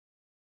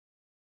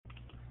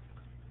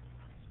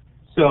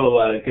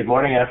Good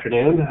morning,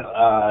 afternoon,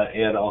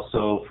 and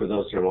also for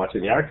those who are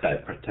watching the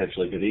archive,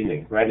 potentially good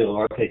evening. Randy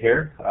Lalonte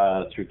here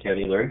through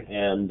CANeLearn,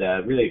 and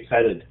really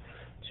excited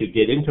to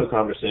get into a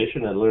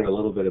conversation and learn a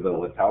little bit about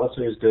what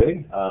Palliser is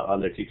doing on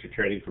their teacher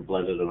training for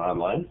blended and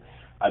online.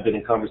 I've been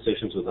in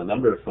conversations with a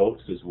number of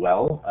folks as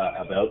well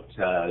about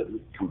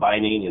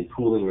combining and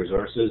pooling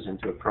resources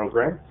into a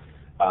program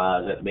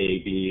that may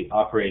be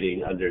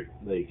operating under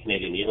the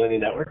Canadian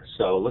e-learning network.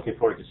 So looking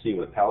forward to see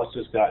what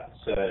Palliser's got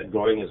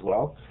going as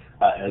well.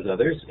 As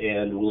others,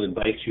 and we'll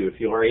invite you, if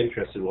you are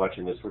interested in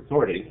watching this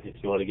recording, if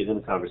you want to get in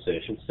the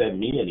conversation, send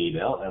me an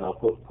email, and I'll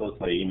post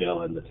my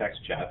email in the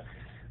text chat,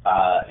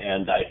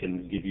 and I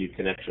can give you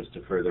connections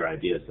to further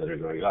ideas that are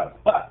going on.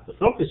 But the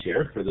focus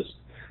here for this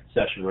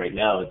session right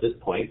now at this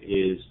point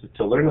is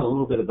to learn a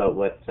little bit about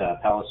what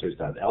Palliser's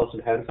done.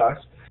 Alison Hancock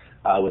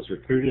was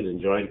recruited and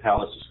joined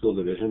Palliser School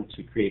Division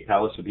to create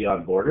Palliser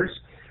Beyond Borders,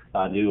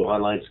 a new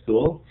online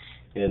school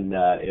in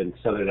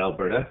southern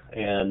Alberta,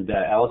 and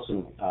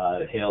Alison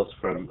hails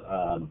from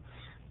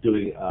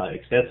doing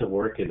extensive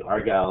work in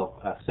Argyle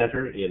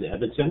Centre in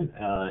Edmonton,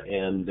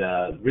 and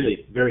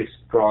really very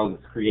strong,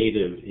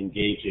 creative,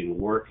 engaging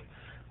work.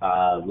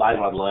 Live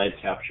Online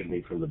captured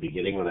me from the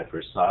beginning when I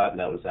first saw it, and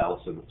that was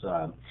Alison's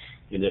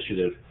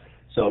initiative.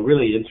 So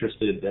really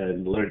interested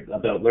in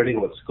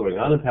learning what's going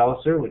on in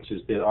Palliser, which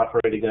has been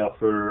operating now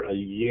for a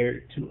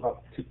year,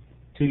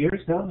 2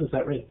 years now, is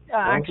that right?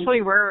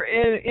 Actually, we're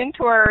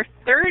into our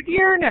third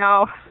year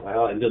now.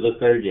 Well, into the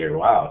third year,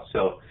 wow.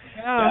 So,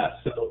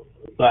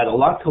 but a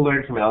lot to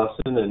learn from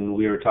Alison, and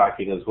we were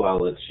talking as well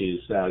that she's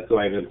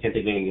going and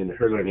continuing in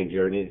her learning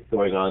journey,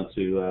 going on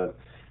to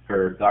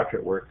her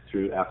doctorate work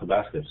through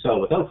Athabasca. So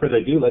without further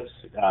ado, let's,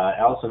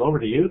 Alison, over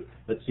to you.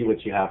 Let's see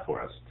what you have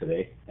for us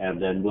today, and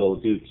then we'll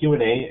do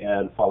Q&A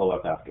and follow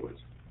up afterwards.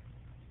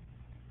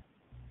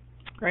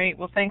 Great,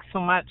 well, thanks so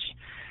much.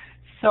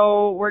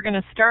 So we're going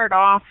to start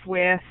off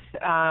with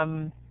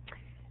some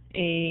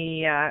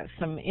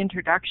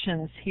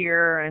introductions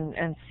here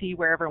and see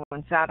where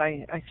everyone's at.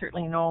 I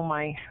certainly know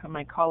my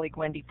colleague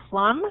Wendy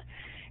Plum,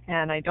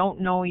 and I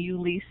don't know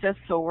you, Lisa.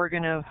 So we're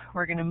gonna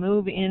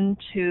move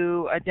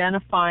into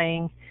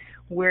identifying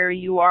where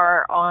you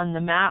are on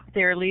the map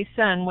there,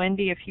 Lisa. And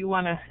Wendy, if you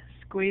want to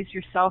squeeze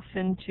yourself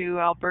into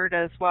Alberta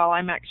as well.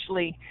 I'm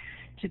actually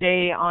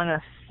today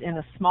in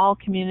a small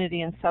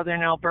community in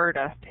southern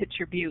Alberta,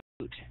 Pitcher Butte.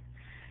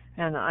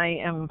 And I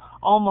am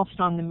almost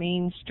on the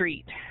main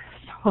street,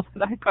 so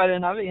that I've got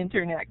enough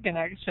internet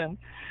connection.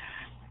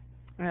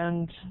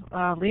 And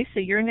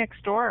Lisa, you're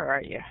next door,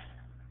 are you?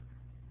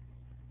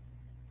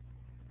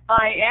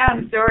 I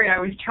am. Sorry, I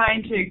was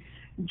trying to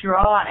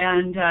draw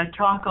and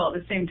talk all at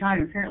the same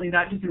time. Apparently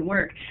that doesn't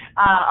work.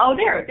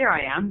 There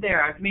I am.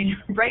 There, I've made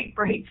a bright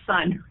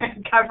sun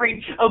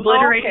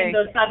obliterating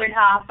the southern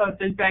half of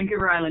this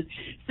Vancouver Island.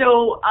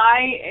 So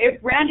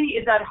if Randy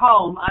is at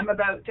home, I'm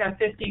about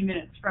 15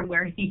 minutes from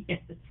where he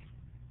is.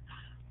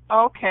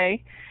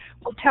 Okay.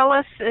 Well, tell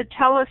us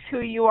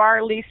who you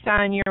are, Lisa,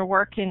 and your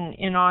work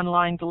in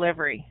online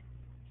delivery.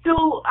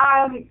 So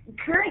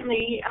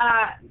currently,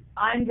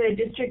 I'm the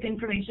District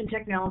Information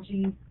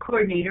Technology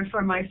Coordinator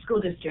for my school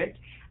district,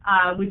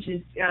 which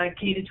is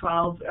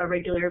K-12, a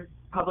regular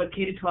public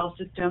K-12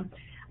 system.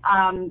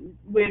 And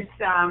this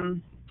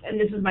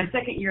is my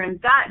second year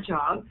in that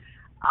job.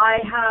 I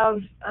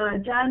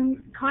have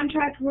done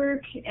contract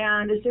work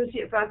and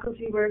associate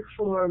faculty work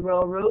for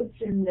Royal Roads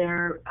in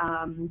their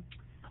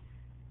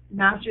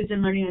Masters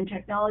in Learning and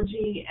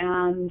Technology,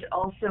 and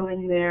also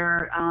in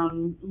their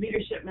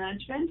leadership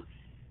management.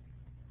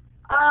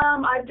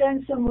 I've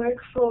done some work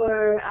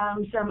for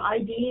some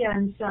ID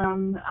and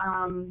some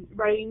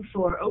writing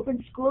for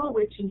Open School,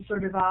 which is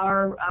sort of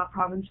our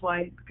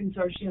province-wide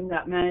consortium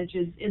that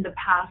manages, in the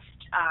past,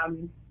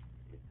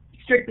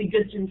 strictly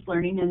distance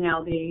learning, and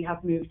now they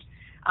have moved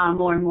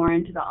more and more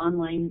into the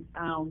online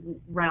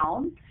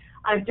realm.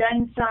 I've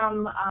done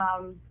some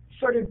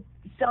sort of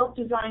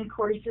self-designed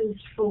courses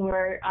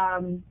for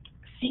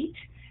SEAT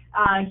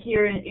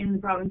here in the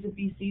province of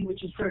BC,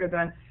 which is sort of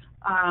a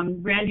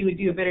Randy would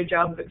do a better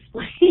job of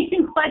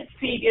explaining what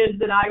SEAT is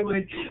than I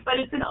would, but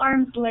it's an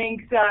arm's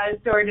length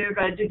sort of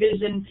a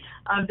division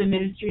of the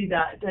ministry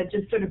that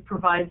just sort of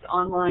provides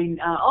online,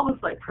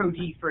 almost like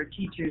Pro-D for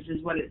teachers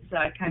is what it's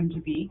come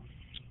to be.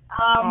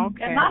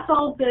 And that's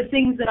all the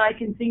things that I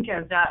can think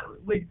of that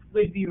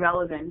would be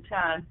relevant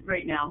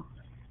right now.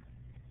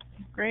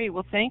 Great.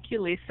 Well, thank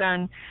you,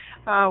 Lisa.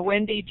 And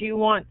Wendy, do you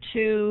want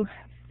to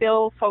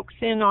fill folks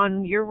in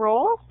on your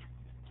role?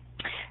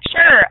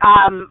 Sure.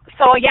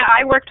 So yeah,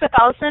 I worked with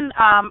Alison.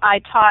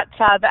 I taught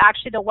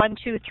actually the 1,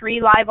 2,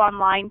 3 live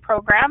online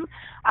program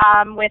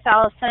with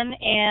Alison,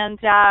 and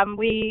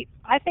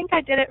I think I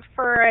did it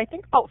for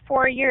about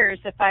 4 years,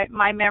 if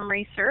my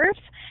memory serves.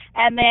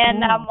 And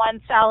then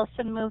once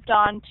Allison moved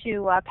on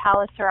to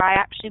Palliser, I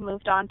actually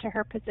moved on to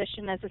her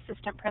position as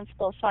assistant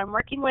principal. So I'm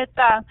working with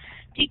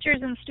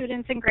teachers and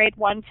students in grade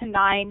 1 to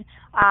 9,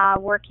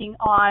 working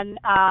on,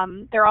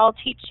 they're all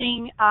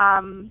teaching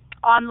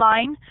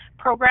online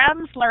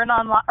programs, Learn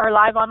Online or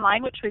Live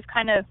Online, which we've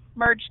kind of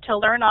merged to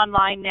Learn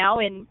Online now.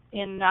 In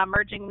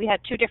merging, we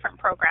had 2 different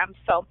programs.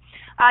 So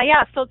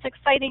yeah, so it's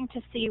exciting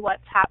to see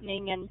what's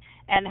happening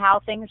and how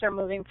things are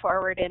moving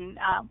forward in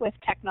with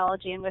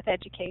technology and with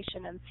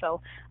education. And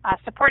so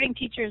supporting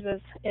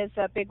teachers is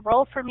a big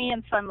role for me,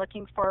 and so I'm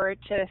looking forward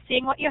to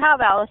seeing what you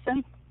have,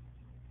 Allison.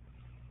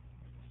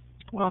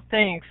 Well,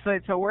 thanks.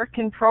 It's a work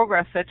in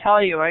progress, I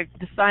tell you. I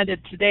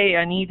decided today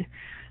I need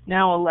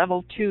now a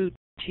level 2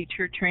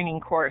 teacher training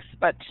course,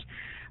 but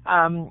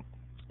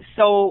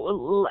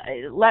so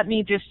let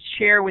me just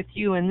share with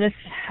you, and this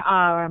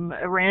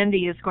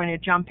Randy is going to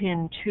jump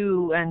in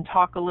too and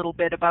talk a little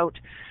bit about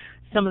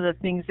some of the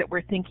things that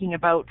we're thinking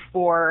about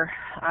for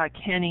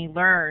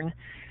CANeLearn.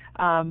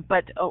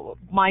 But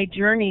my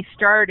journey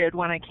started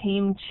when I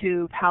came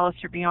to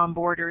Palliser Beyond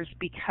Borders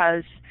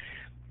because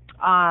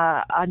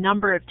a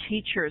number of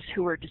teachers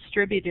who were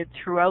distributed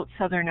throughout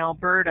southern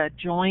Alberta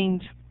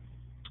joined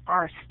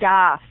our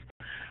staff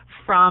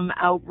from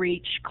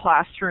outreach,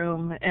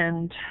 classroom,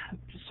 and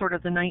sort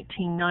of the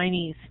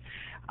 1990s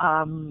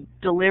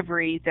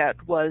delivery that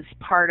was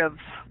part of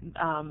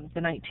the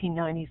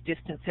 1990s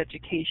distance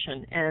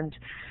education. And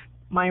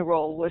my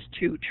role was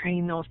to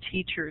train those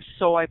teachers.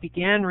 So I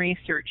began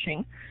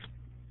researching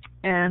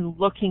and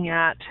looking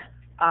at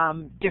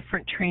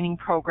different training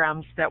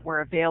programs that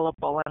were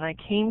available, and I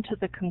came to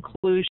the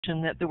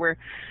conclusion that there were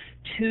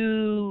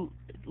 2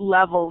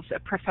 levels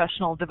of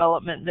professional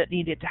development that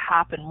needed to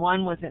happen.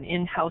 One was an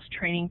in-house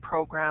training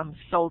program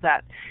so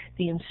that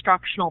the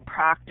instructional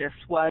practice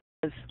was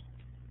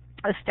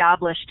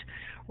established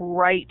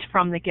right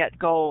from the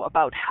get-go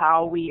about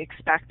how we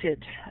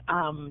expected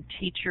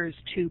teachers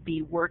to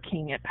be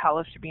working at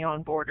Palliser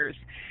Beyond Borders.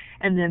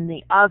 And then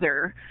the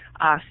other,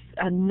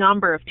 a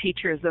number of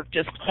teachers have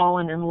just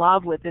fallen in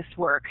love with this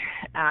work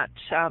at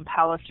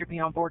Palliser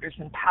Beyond Borders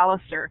and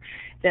Palliser,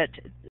 that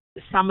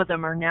some of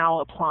them are now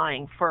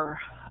applying for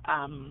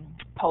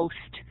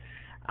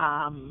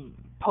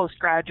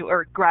postgraduate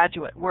or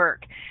graduate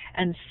work.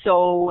 And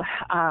so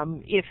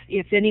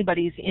if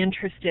anybody's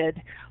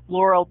interested,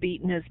 Laurel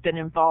Beaton has been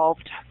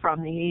involved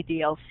from the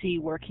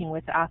ADLC working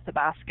with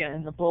Athabasca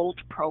in the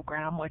BOLD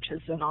program, which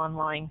is an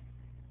online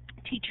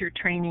teacher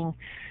training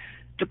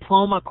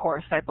diploma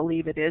course, I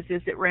believe it is.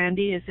 Is it,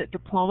 Randy? Is it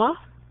diploma?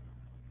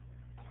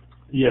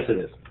 Yes, it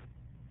is.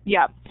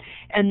 Yeah.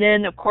 And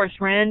then, of course,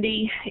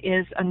 Randy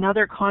is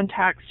another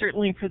contact,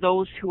 certainly for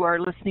those who are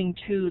listening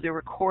to the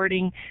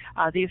recording.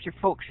 These are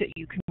folks that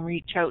you can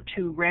reach out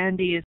to.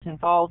 Randy is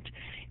involved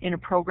in a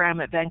program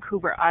at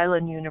Vancouver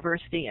Island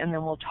University, and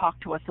then we'll talk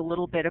to us a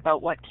little bit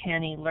about what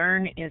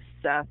CANeLearn is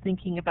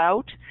thinking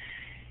about.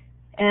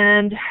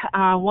 And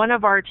one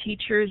of our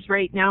teachers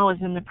right now is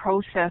in the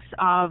process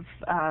of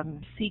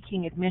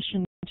seeking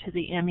admission to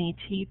the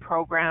MET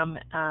program,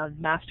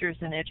 Masters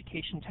in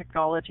Education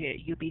Technology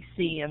at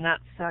UBC, and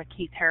that's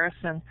Keith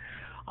Harrison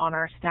on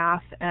our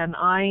staff. And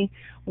I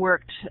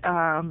worked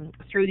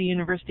through the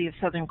University of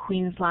Southern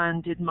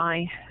Queensland, did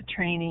my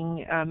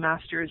training,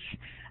 Masters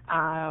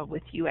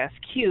with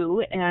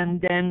USQ, and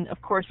then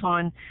of course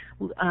on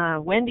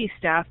Wendy's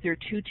staff there are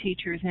 2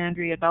 teachers,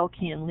 Andrea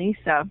Belkey and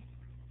Lisa,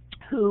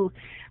 who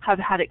have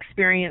had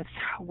experience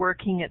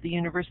working at the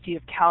University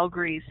of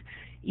Calgary's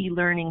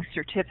e-learning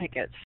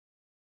certificates.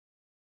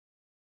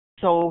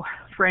 So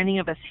for any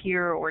of us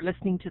here or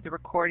listening to the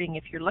recording,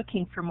 if you're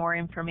looking for more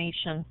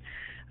information,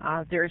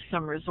 there's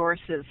some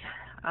resources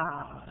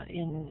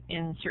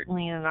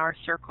certainly in our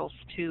circles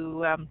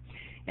to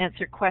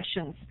answer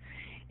questions.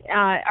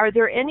 Are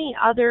there any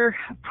other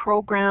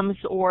programs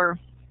or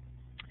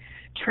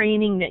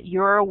training that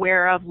you're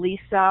aware of,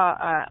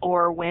 Lisa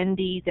or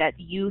Wendy, that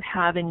you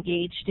have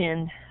engaged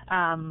in?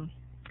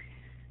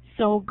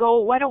 So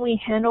why don't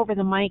we hand over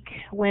the mic,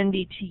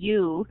 Wendy, to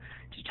you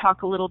to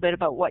talk a little bit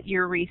about what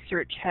your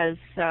research has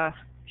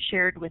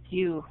shared with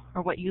you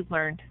or what you've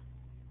learned.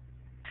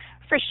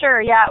 For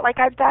sure, yeah. Like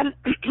I've done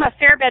a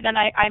fair bit, and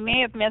I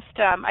may have missed,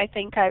 I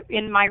think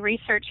in my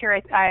research here,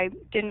 I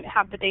didn't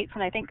have the dates,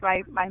 and I think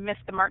I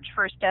missed the March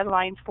 1st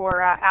deadline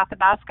for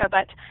Athabasca,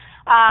 but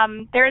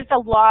there's a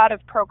lot of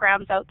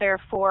programs out there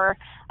for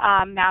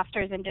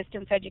Masters in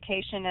Distance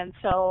Education, and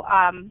so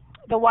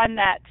the one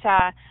that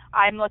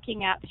I'm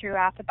looking at through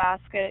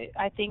Athabasca,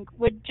 I think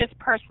would just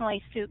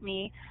personally suit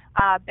me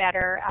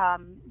better.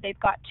 They've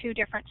got 2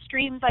 different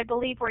streams, I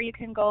believe, where you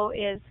can go,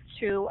 is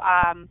to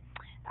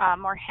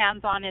more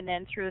hands-on, and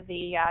then through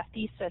the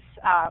thesis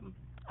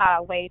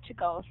way to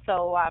go.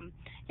 So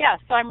yeah,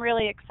 so I'm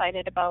really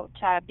excited about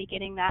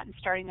beginning that and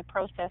starting the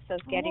process of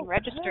getting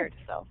registered.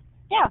 So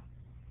yeah.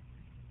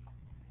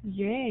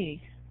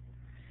 Yay.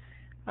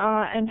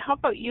 And how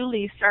about you,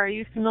 Lisa? Are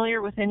you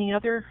familiar with any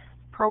other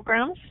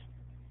programs?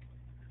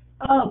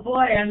 Oh boy,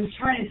 I'm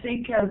trying to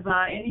think of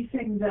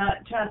anything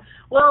that,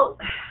 well,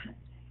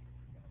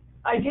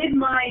 I did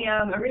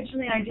my,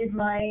 originally I did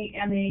my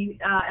MA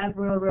at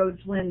Royal Roads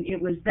when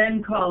it was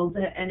then called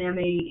an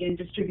MA in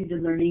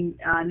Distributed Learning.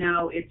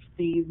 Now it's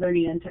the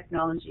Learning and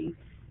Technology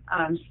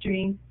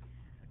stream.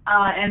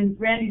 And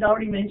Randy's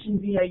already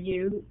mentioned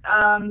VIU.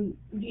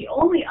 The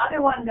only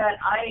other one that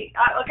I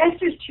guess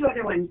there's two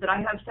other ones that I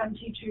have some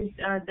teachers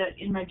that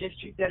in my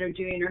district that are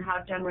doing or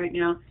have done right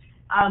now.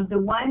 The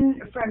one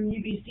from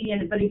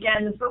UBC, but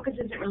again, the focus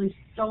isn't really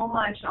so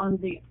much on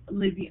the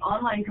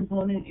online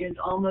component. Is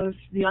almost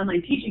the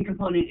online teaching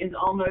component is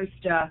almost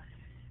an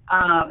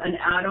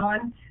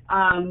add-on,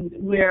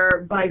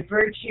 where by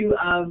virtue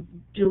of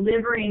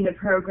delivering the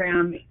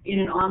program in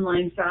an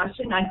online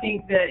fashion, I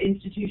think the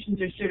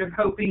institutions are sort of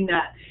hoping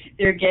that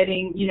they're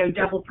getting, you know,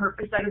 double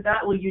purpose out of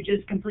that. Well, you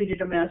just completed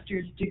a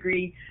master's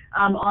degree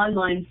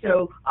online,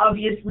 so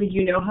obviously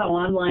you know how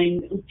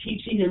online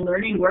teaching and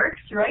learning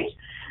works, right?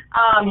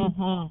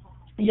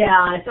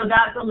 Yeah, so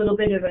that's a little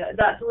bit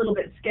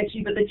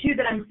sketchy. But the two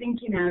that I'm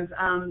thinking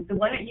of, the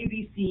one at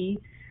UBC,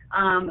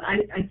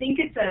 I think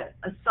it's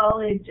a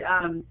solid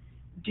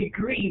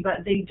degree,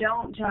 but they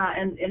don't,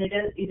 and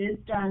it is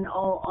done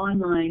all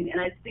online,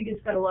 and I think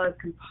it's got a lot of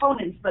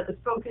components, but the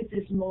focus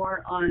is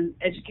more on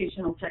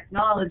educational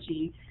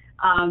technology,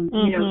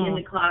 you know, in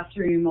the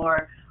classroom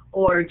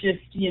or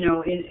just, you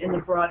know, in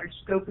the broader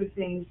scope of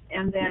things.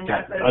 And then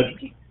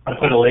I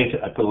put a link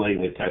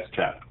in the text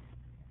chat.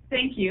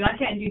 Thank you. I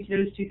can't do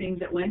those two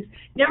things at once.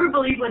 Never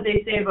believe what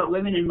they say about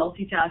women and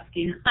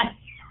multitasking.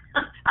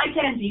 I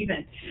can't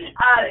even.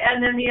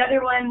 And then the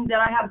other one that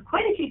I have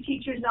quite a few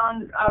teachers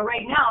on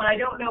right now, and I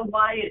don't know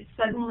why it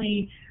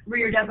suddenly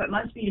reared up. It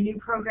must be a new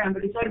program,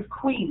 but it's out of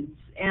Queens.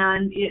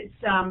 And it's,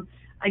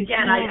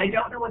 again, I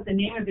don't know what the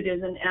name of it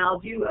is, and I'll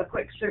do a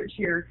quick search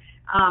here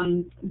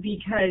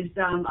because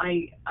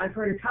I've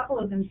heard a couple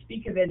of them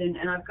speak of it,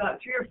 and I've got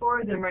 3 or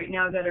 4 of them right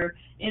now that are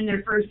in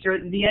their first or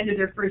the end of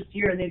their first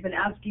year, and they've been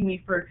asking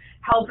me for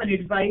help and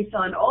advice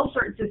on all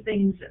sorts of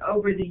things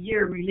over the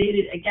year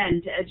related,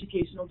 again, to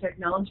educational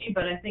technology.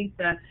 But I think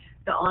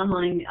the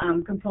online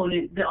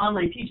component, the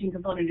online teaching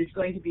component, is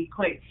going to be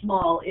quite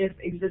small, if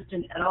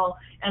existent at all.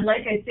 And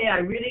like I say, I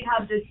really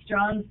have this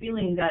strong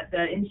feeling that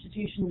the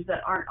institutions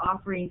that aren't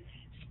offering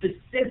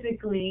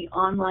specifically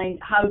online,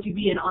 how to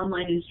be an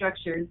online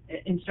instructor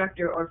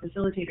or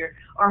facilitator,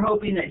 are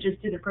hoping that just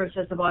through the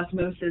process of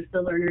osmosis,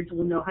 the learners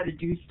will know how to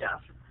do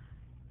stuff.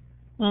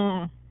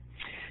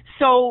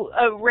 So,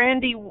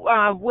 Randy,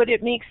 would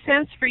it make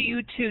sense for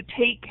you to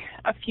take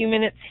a few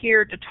minutes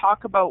here to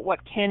talk about what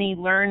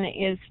CANeLearn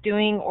is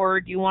doing, or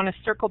do you want to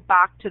circle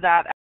back to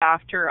that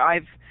after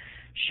I've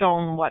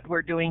shown what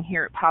we're doing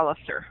here at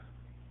Palliser?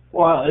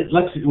 Well,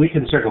 we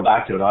can circle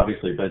back to it,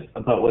 obviously,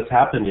 but what's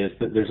happened is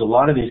that there's a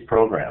lot of these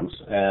programs,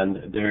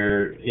 and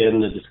they're in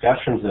the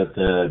discussions at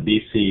the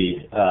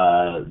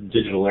BC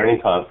Digital Learning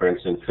Conference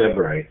in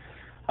February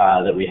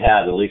that we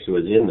had, and Lisa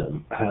was in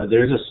them.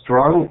 There's a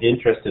strong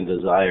interest and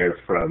desire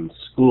from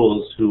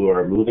schools who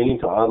are moving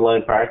into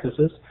online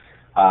practices,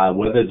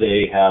 whether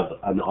they have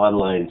an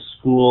online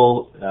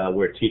school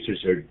where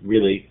teachers are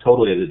really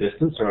totally at a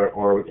distance,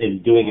 or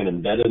in doing an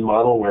embedded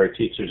model where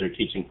teachers are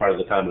teaching part of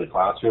the time in the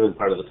classroom and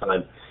part of the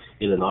time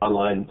in an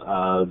online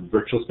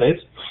virtual space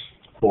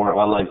for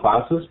online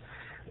classes.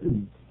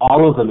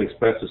 All of them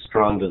express a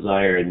strong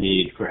desire and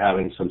need for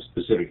having some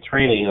specific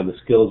training on the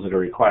skills that are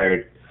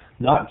required,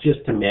 not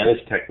just to manage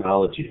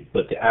technology,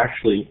 but to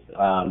actually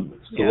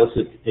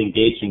solicit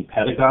engaging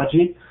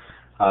pedagogy.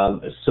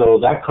 So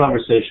that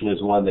conversation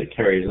is one that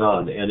carries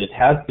on, and it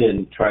has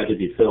been tried to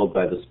be filled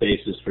by the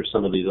spaces for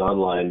some of these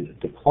online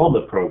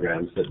diploma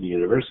programs that the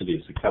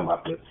universities have come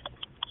up with.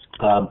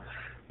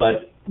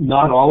 But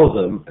not all of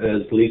them,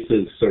 as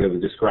Lisa's sort of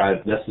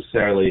described,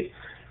 necessarily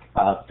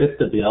fit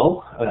the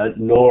bill,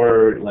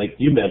 nor, like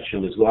you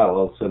mentioned as well,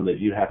 Elson, that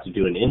you have to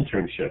do an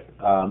internship.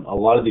 A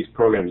lot of these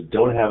programs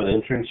don't have an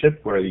internship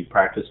where you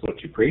practice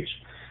what you preach.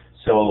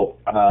 So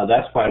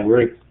that's why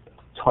we're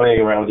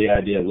toying around with the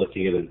idea of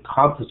looking at a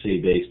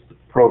competency-based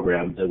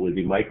program that would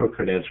be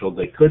micro-credentialed,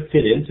 that could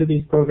fit into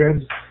these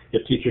programs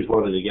if teachers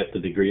wanted to get the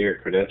degree or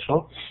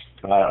credential,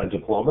 a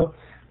diploma,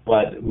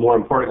 but more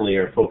importantly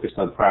are focused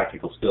on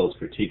practical skills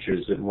for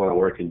teachers that want to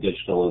work in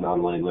digital and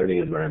online learning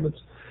environments.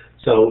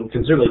 So we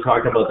can certainly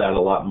talk about that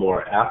a lot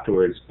more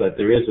afterwards, but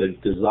there is a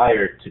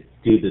desire to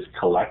do this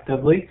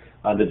collectively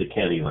under the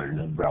CANeLearn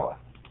umbrella.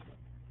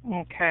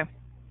 Okay.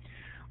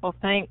 Well,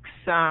 thanks.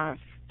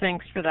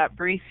 Thanks for that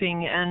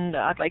briefing, and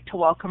I'd like to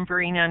welcome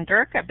Verena and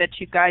Dirk. I bet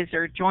you guys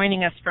are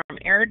joining us from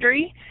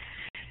Airdrie,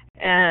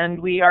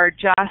 and we are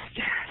just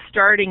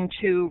starting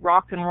to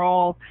rock and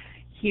roll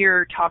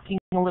here, talking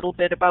a little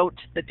bit about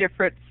the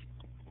difference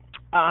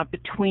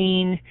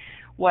between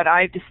what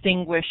I've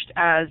distinguished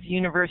as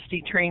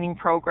university training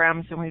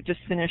programs, and we've just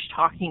finished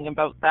talking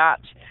about that,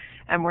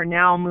 and we're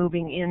now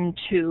moving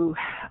into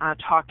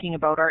talking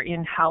about our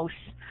in-house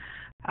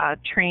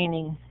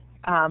training.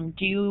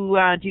 Do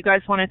you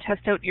guys want to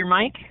test out your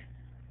mic?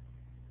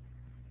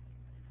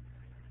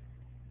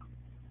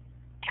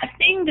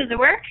 Testing, does it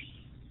work?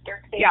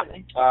 Dirk, yeah.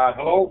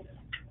 Hello.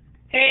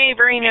 Hey,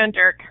 Verena and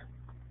Dirk.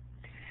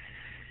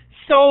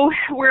 So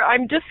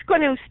I'm just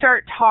going to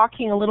start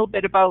talking a little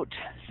bit about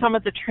some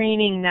of the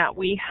training that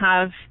we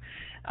have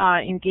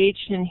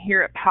engaged in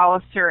here at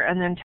Palliser,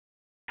 and then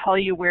tell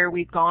you where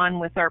we've gone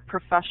with our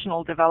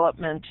professional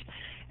development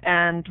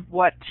and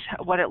what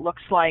it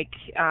looks like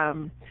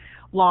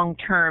long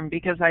term,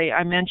 because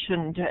I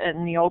mentioned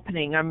in the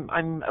opening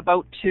I'm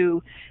about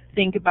to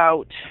think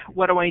about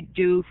what do I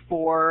do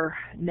for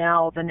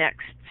now the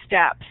next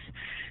steps.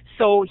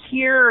 So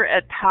here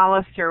at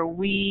Palliser,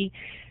 we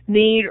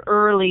made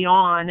early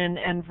on,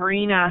 and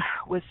Verena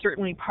was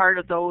certainly part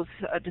of those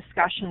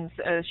discussions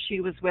as she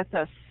was with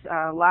us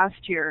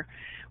last year.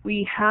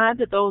 We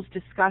had those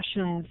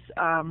discussions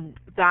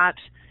that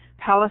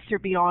Palliser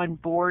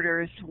Beyond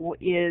Borders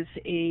is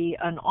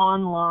an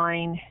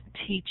online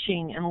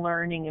teaching and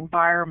learning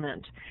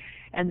environment.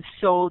 And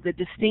so the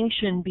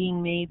distinction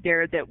being made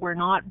there that we're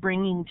not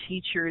bringing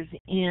teachers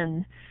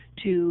in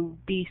to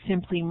be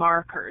simply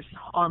markers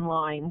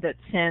online that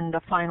send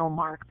a final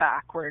mark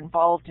back. We're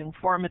involved in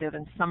formative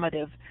and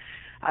summative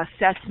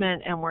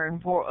assessment, and we're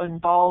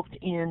involved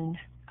in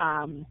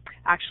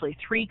actually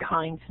 3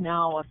 kinds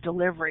now of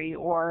delivery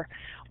or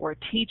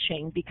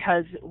teaching,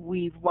 because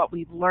what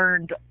we've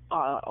learned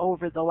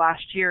over the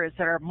last year is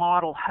that our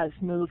model has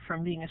moved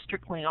from being a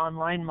strictly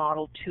online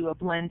model to a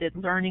blended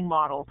learning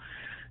model.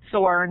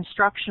 So our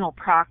instructional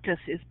practice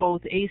is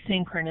both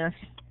asynchronous,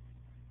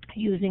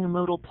 using a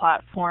Moodle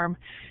platform,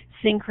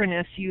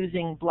 synchronous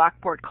using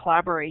Blackboard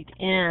Collaborate,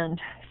 and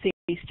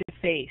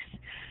face-to-face.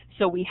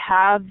 So we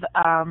have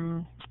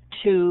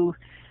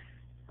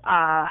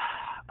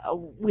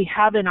we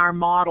have in our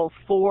model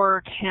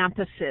 4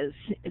 campuses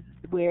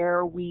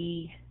where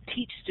we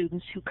teach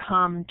students who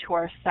come to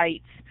our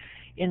sites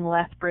in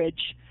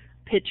Lethbridge,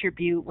 Pitcher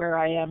Butte, where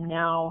I am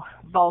now,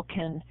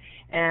 Vulcan,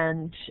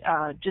 and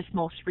just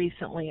most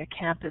recently a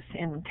campus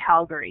in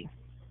Calgary.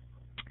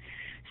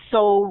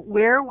 So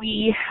where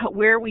we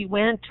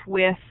went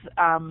with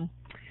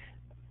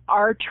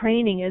our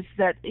training is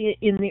that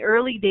in the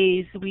early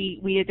days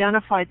we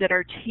identified that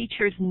our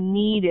teachers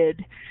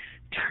needed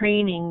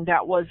training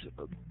that was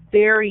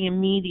very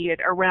immediate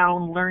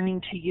around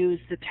learning to use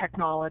the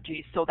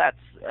technology. So that's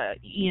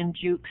Ian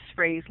Duke's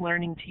phrase,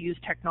 learning to use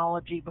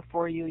technology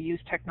before you use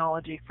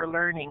technology for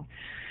learning.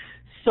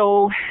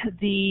 So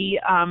the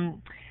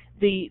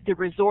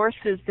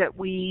resources that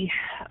we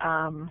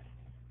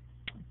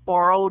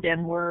borrowed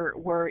and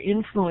were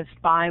influenced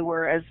by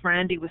were, as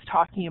Randy was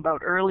talking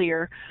about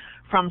earlier,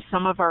 from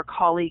some of our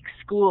colleague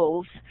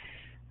schools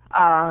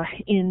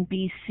in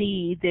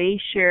BC. They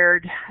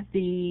shared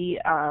the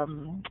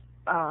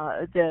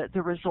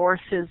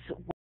resources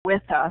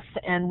with us,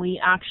 and we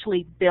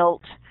actually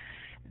built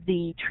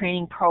the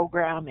training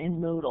program in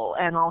Moodle,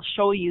 and I'll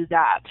show you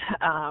that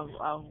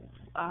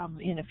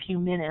in a few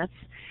minutes.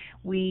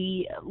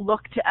 We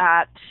looked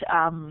at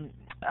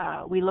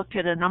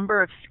a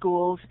number of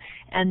schools,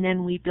 and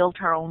then we built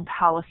our own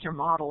Palliser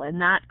model,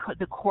 and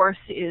the course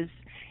is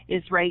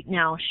right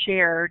now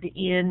shared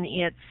in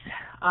its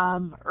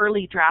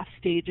early draft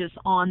stages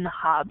on the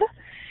hub.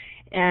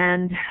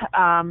 And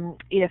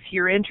if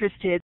you're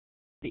interested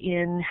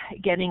in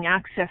getting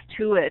access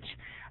to it,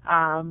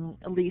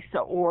 Lisa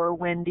or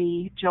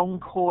Wendy, Joan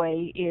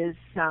Coy is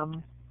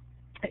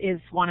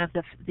one of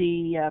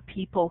the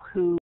people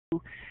who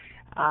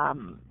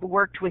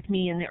worked with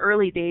me in the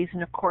early days,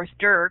 and of course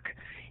Dirk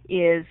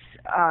is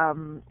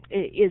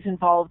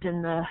involved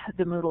in the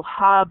Moodle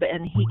Hub,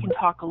 and he can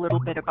talk a little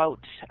bit about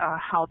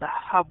how the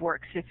hub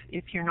works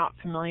if you're not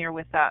familiar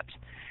with that.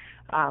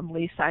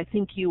 Lisa, I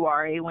think you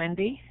are,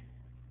 Wendy?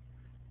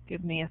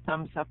 Give me a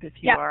thumbs up if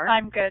you are. Yeah,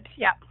 I'm good.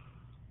 Yeah.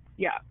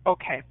 Yeah.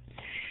 Okay.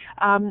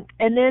 And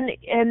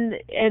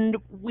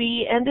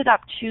we ended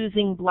up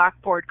choosing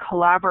Blackboard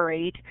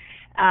Collaborate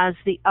as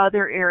the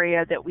other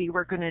area that we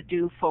were going to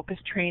do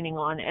focused training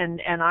on,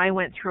 and I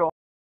went through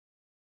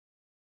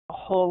a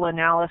whole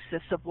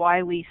analysis of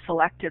why we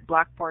selected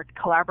Blackboard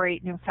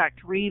Collaborate, and in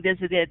fact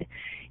revisited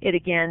it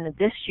again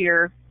this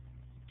year,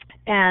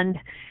 and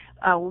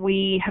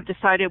we have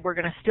decided we're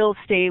going to still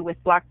stay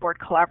with Blackboard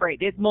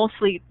Collaborate,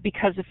 mostly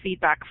because of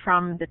feedback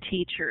from the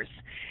teachers.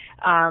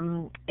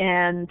 And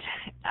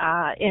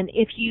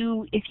if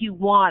you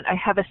want, I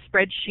have a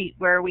spreadsheet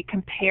where we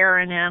compare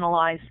and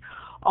analyze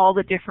all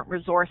the different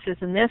resources,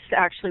 and this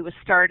actually was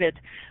started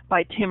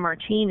by Tim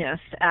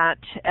Martinez at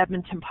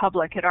Edmonton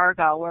Public at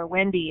Argyle, where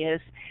Wendy is,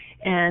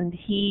 and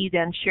he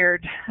then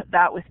shared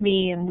that with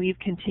me, and we've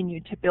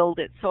continued to build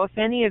it. So if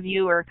any of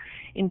you are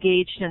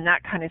engaged in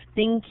that kind of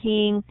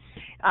thinking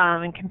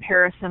and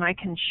comparison, I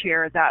can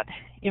share that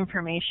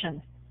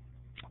information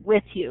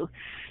with you.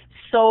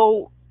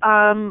 So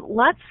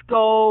let's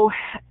go,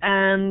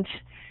 and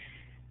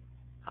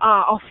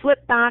I'll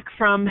flip back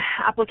from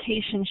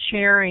application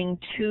sharing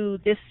to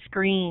this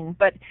screen,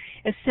 but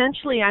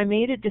essentially I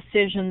made a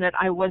decision that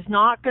I was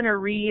not going to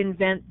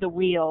reinvent the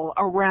wheel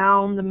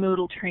around the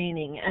Moodle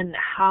training and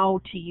how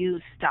to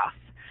use stuff.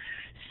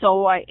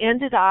 So I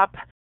ended up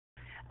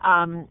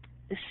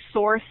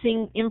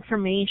sourcing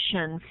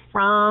information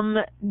from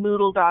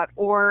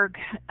Moodle.org,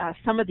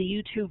 some of the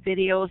YouTube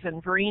videos,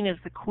 and Verena is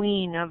the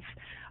queen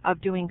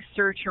of doing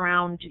search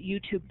around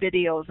YouTube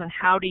videos and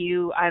how do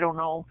you, I don't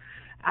know,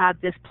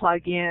 add this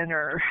plug-in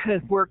or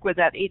work with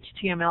that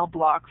HTML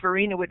block.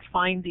 Verena would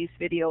find these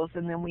videos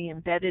and then we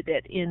embedded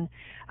it in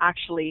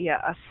actually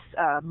a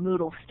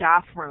Moodle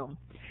staff room.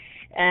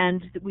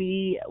 And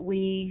we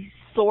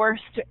sourced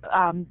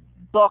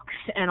books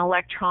and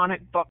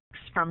electronic books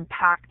from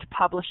Pact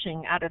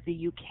Publishing out of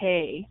the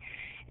UK.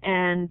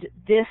 And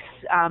this,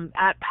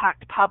 at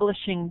Pact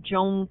Publishing,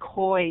 Joan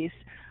Coy's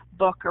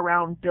book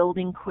around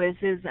building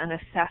quizzes and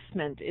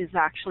assessment is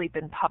actually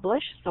been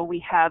published, so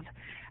we have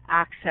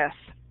access,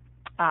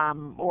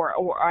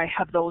 or I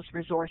have those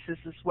resources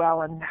as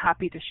well, and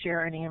happy to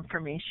share any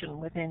information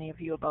with any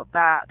of you about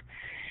that.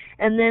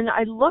 And then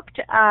I looked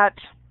at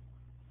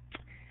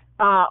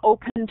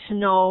Open to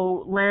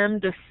Know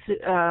Lambda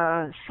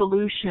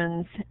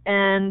solutions,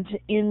 and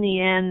in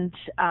the end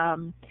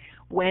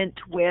went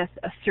with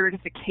a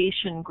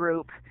certification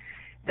group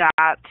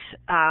that,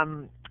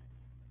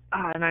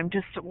 and I'm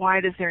just,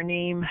 why does their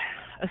name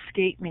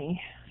escape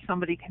me?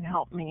 Somebody can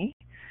help me.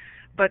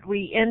 But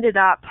we ended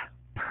up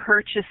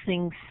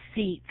purchasing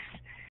seats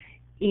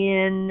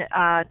in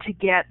to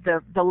get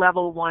the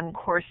level 1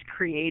 course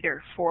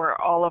creator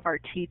for all of our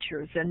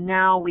teachers, and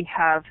now we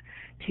have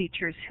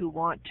teachers who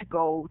want to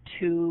go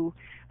to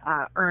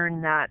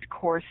earn that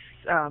course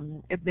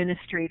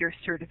administrator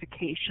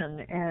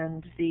certification.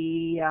 And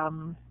the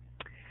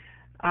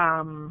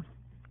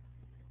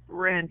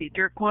Randy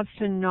Dirk wants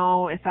to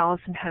know if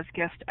Allison has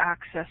guest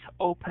access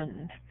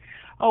open.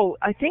 Oh,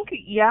 I think,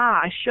 yeah,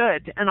 I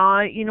should.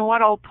 And you know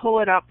what, I'll pull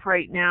it up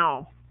right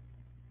now.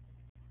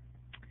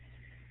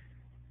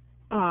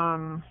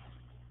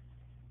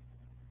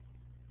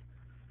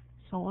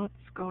 So let's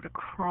go to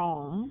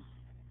Chrome.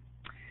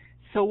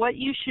 So what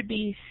you should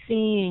be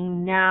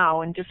seeing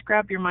now, and just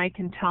grab your mic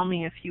and tell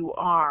me if you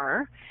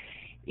are,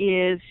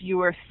 is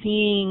you are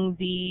seeing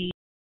the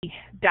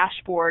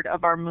dashboard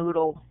of our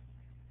Moodle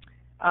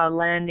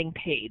landing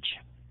page.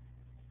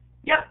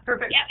 Yep,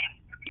 perfect. Yep.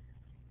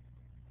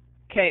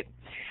 Okay.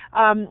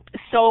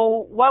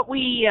 So what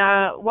we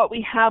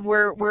have,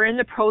 we're in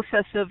the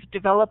process of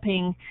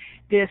developing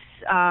this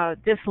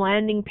this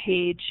landing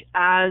page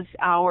as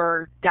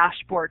our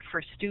dashboard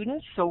for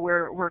students. So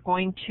we're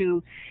going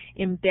to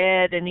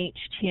embed an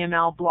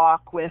HTML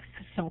block with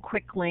some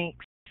quick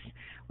links.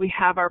 We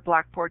have our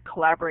Blackboard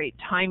Collaborate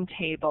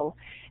timetable,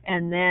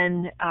 and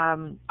then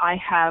I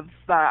have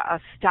a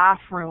staff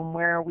room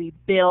where we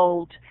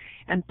build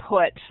and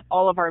put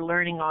all of our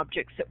learning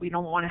objects that we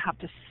don't want to have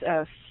to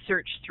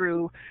search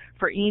through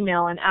for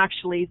email. And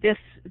actually this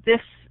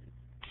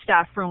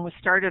staff room was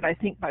started, I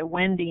think, by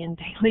Wendy and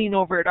Daleen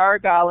over at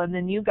Argyle, and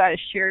then you guys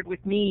shared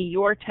with me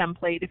your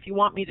template. If you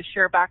want me to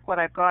share back what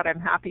I've got, I'm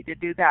happy to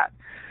do that.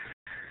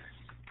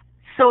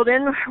 So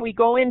then we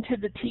go into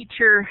the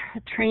teacher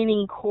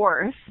training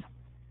course,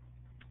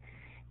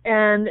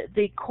 and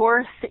the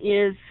course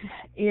is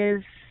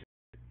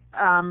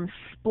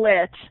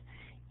split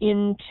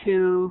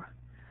into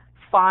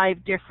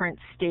 5 different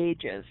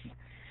stages.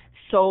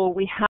 So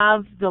we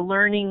have the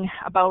learning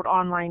about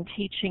online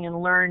teaching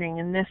and learning,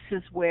 and this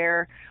is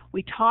where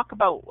we talk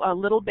about a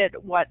little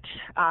bit what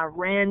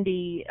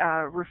Randy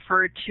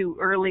referred to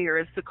earlier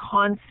as the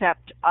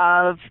concept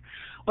of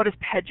what does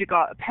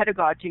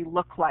pedagogy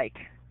look like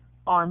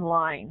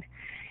online.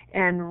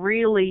 And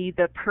really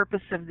the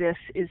purpose of this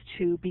is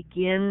to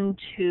begin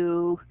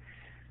to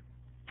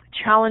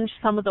challenge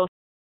some of those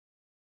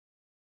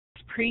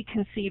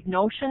preconceived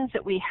notions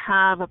that we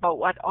have about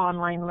what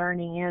online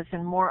learning is,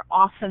 and more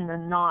often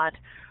than not,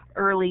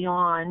 early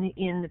on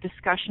in the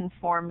discussion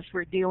forums,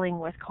 we're dealing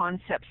with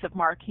concepts of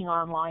marking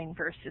online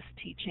versus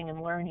teaching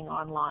and learning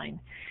online.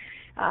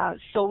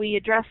 So we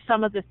address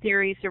some of the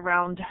theories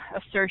around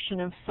assertion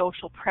of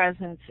social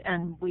presence,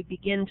 and we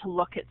begin to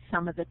look at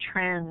some of the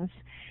trends.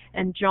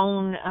 And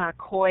Joan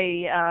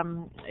Coy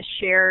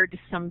shared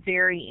some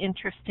very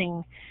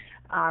interesting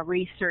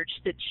research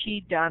that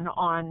she'd done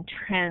on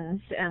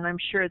trends, and I'm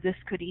sure this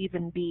could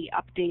even be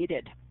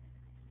updated.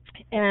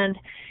 And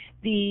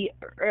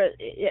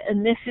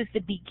this is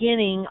the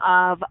beginning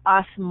of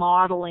us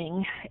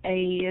modeling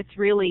it's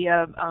really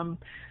a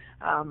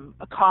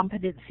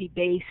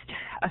competency-based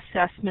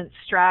assessment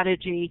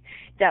strategy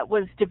that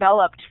was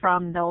developed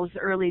from those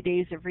early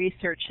days of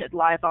research at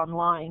Live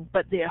Online.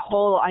 But the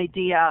whole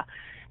idea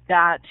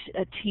that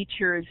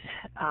teachers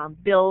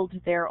build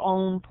their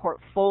own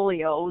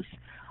portfolios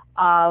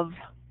of,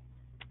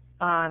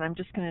 and I'm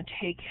just going to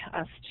take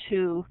us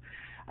to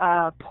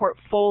a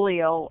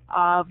portfolio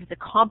of the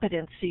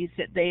competencies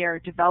that they are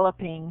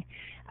developing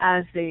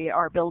as they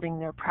are building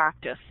their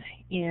practice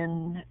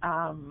in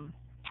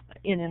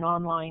an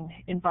online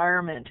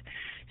environment.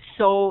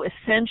 So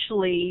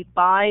essentially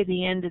by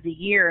the end of the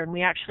year, and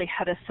we actually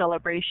had a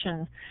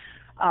celebration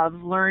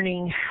of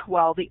learning,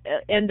 well, the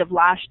end of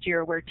last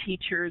year, where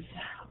teachers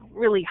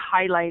really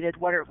highlighted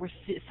what were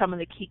some of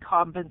the key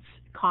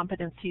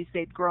competencies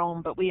they'd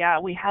grown. But we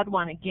had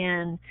one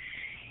again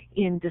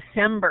in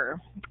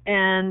December,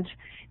 and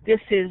this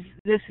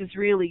is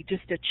really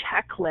just a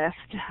checklist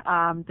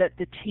that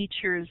the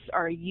teachers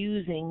are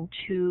using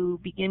to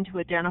begin to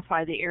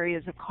identify the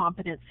areas of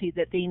competency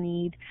that they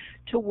need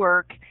to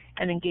work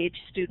and engage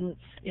students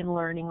in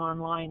learning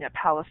online at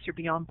Palliser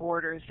Beyond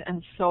Borders.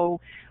 And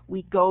so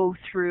we go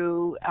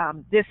through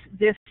this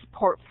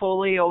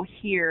portfolio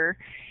here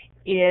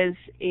is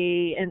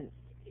an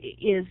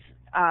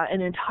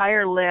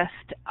entire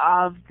list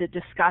of the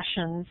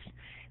discussions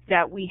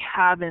that we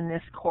have in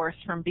this course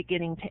from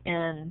beginning to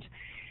end.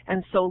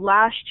 And so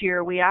last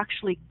year we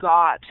actually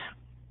got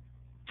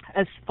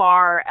as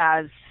far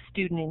as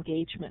student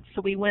engagement.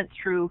 So we went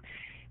through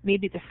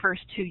maybe the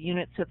first 2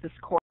 units of this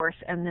course,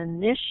 and then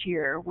this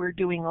year we're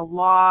doing a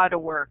lot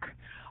of work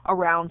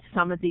around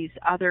some of these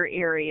other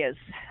areas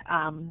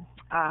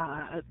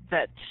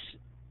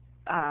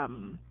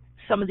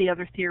some of the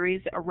other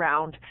theories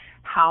around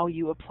how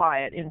you apply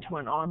it into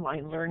an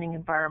online learning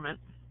environment.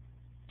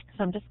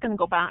 So I'm just going to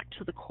go back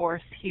to the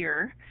course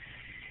here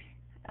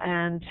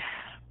and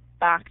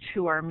back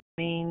to our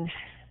main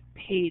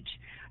page.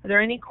 Are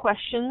there any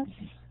questions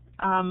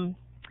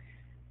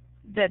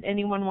that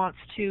anyone wants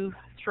to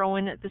throw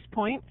in at this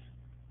point?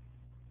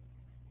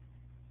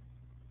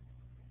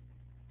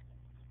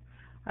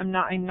 I'm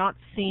not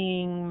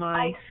seeing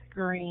my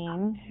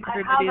screen. I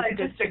have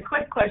just a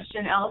quick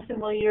question, Alison,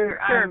 while you're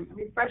Sure.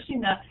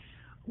 refreshing that.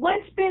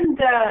 What's been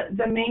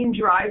the main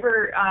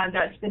driver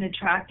that's been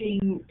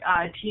attracting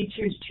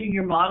teachers to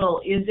your model?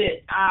 Is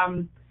it,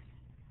 and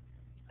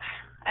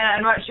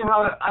I'm not sure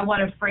how I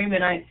want to frame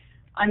it,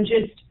 I'm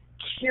just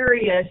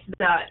curious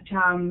that,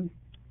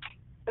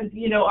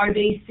 you know, are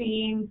they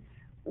seeing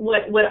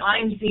what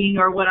I'm seeing,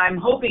 or what I'm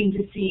hoping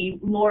to see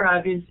more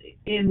of is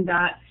in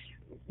that,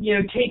 you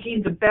know,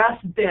 taking the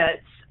best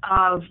bits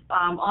of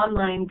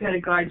online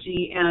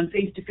pedagogy and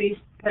face-to-face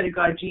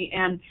pedagogy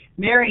and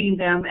marrying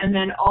them, and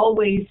then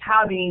always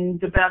having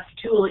the best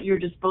tool at your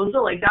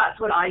disposal. Like, that's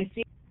what I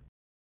see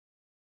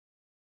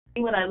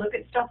when I look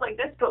at stuff like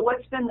this. But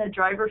what's been the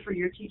driver for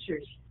your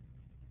teachers?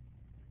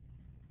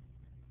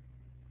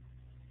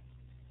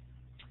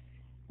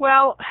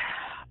 Well,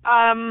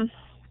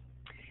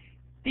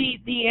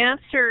 the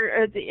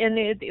answer, and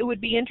it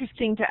would be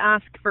interesting to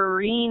ask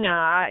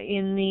Verena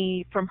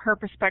from her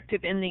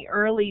perspective in the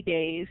early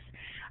days.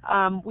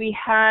 We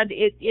had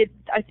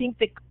I think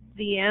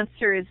the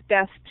answer is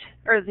best,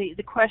 or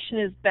the question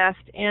is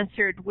best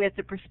answered with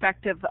the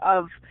perspective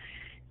of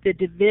the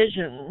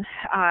division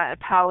at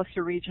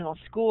Palliser Regional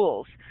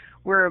Schools.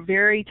 We're a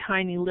very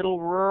tiny little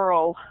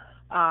rural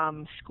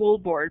school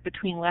board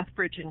between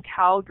Lethbridge and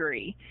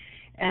Calgary.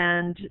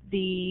 And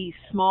the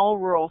small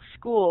rural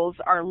schools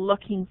are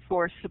looking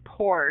for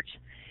support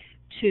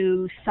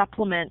to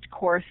supplement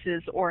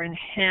courses or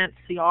enhance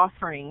the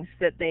offerings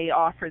that they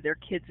offer their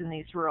kids in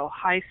these rural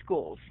high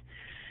schools.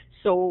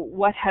 So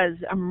what has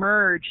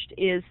emerged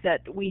is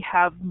that we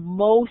have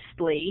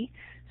mostly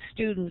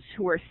students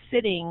who are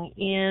sitting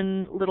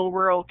in little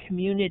rural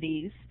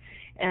communities,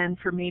 and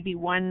for maybe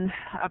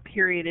a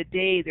period a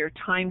day, they're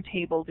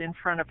timetabled in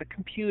front of a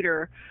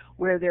computer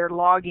where they're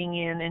logging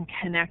in and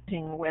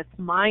connecting with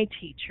my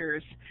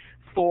teachers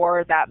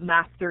for that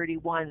Math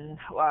 31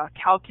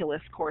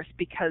 calculus course,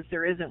 because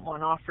there isn't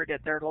one offered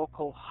at their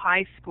local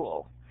high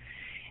school.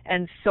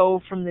 And so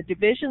from the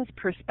division's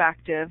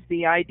perspective,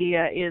 the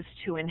idea is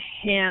to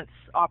enhance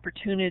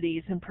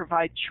opportunities and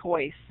provide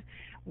choice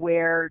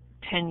where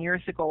 10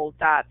 years ago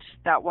that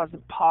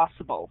wasn't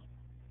possible.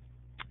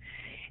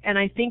 And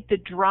I think the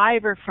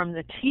driver from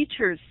the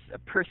teacher's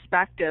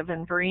perspective,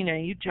 and Verena,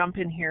 you jump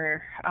in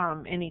here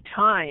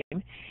anytime,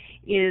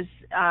 is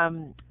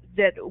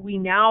that we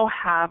now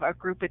have a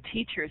group of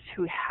teachers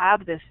who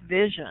have this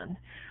vision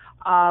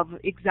of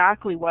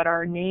exactly what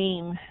our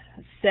name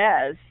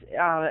says,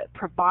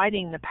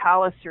 providing the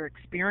Palliser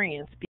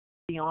experience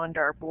beyond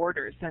our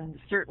borders, and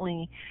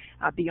certainly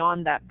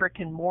beyond that brick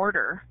and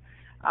mortar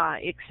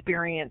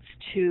experience,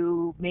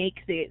 to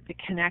make the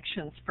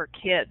connections for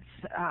kids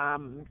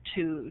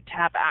to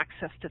have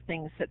access to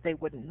things that they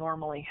wouldn't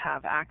normally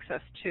have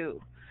access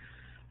to.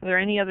 Are there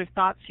any other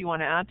thoughts you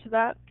want to add to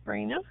that,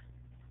 Verena?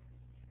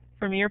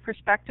 From your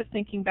perspective,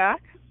 thinking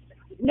back?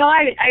 No,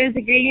 I was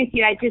agreeing with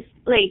you. I just,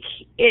 like,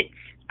 it's,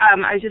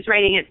 I was just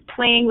writing, it's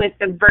playing with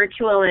the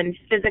virtual and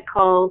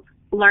physical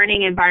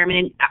learning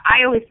environment.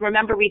 I always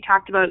remember we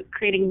talked about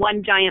creating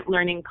one giant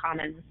learning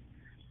commons.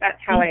 That's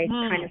how I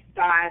kind of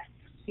saw it.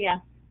 Yeah.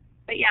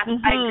 But yeah,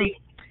 I agree.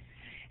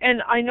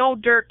 And I know,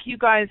 Dirk, you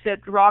guys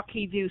at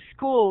Rocky View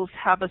Schools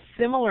have a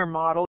similar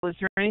model. Is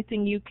there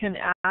anything you can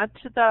add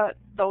to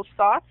those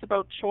thoughts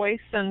about choice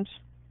and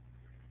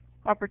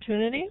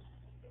opportunity?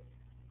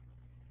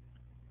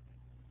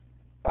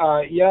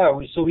 Yeah,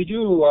 so we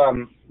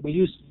do, we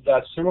use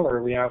that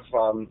similar. We have,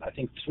 I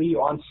think, 3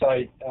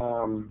 on-site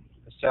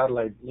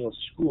satellite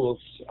schools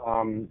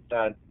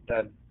that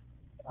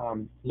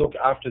look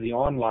after the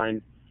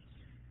online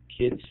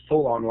kids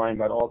full online,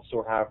 but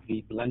also have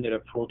the blended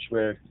approach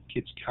where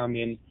kids come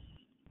in,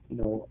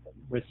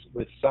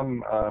 with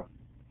some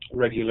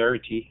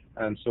regularity,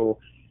 and so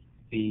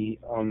the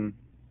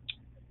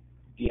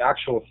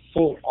actual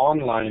full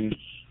online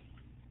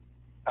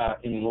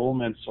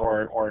enrollments,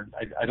 or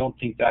I don't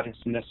think that has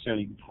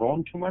necessarily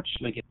grown too much.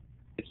 Like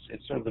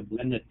it's sort of the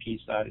blended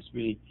piece that is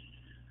really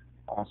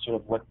sort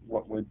of what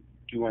we're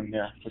doing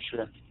there for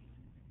sure.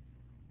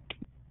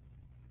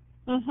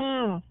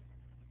 Mhm.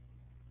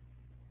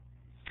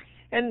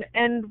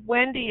 And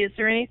Wendy, is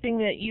there anything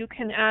that you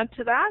can add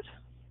to that?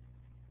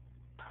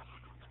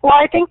 Well,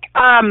 I think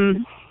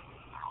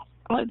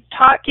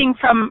talking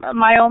from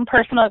my own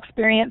personal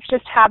experience,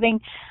 just having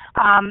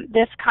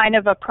this kind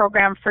of a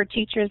program for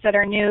teachers that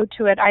are new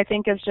to it, I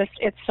think is just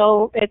it's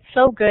so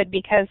good,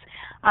 because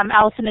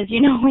Allison, as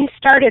you know, we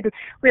started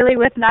really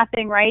with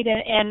nothing, right,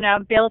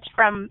 and built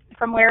from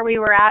where we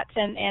were at,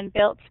 and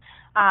built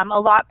a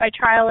lot by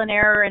trial and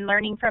error and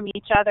learning from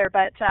each other.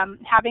 But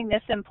having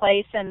this in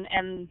place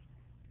and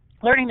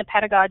learning the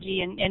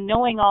pedagogy and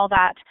knowing all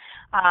that,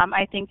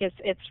 I think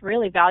it's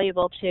really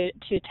valuable to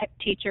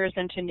teachers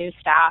and to new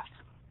staff.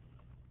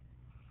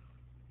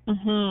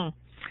 Mhm.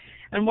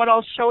 And what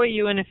I'll show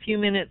you in a few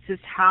minutes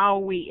is how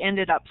we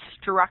ended up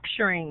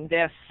structuring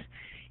this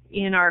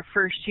in our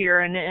first year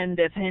and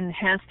have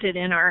enhanced it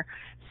in our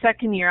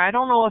second year. I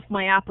don't know if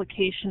my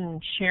application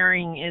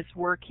sharing is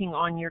working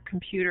on your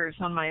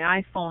computers. On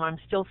my iPhone, I'm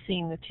still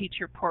seeing the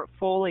teacher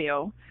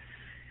portfolio.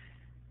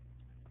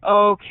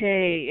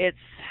 Okay, it's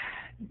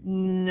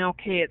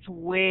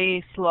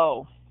way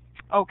slow.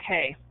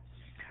 Okay.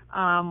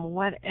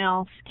 What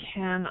else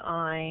can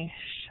I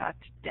shut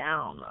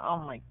down? Oh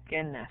my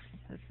goodness,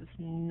 this is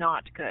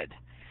not good.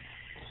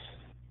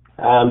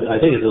 I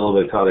think it's a little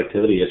bit of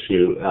connectivity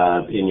issue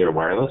in your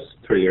wireless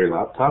through your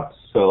laptop,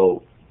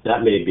 so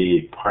that may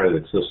be part of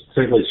it. So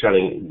certainly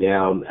shutting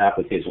down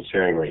application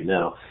sharing right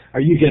now.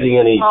 Are you getting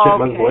any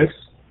chipmunk voice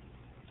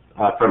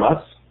from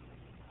us?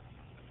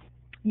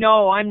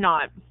 No, I'm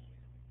not.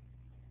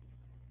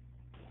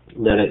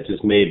 Then it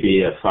just may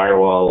be a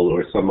firewall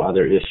or some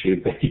other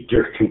issue. Maybe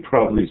Dirk can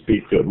probably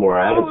speak to it more.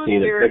 I haven't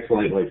seen it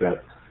pixelate like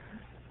that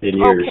in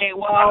years. Okay,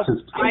 well,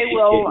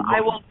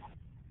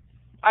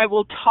 I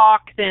will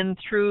talk then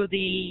through the.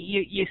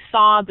 You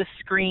saw the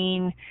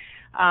screen.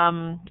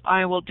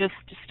 I will just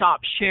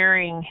stop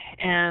sharing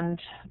and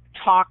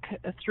talk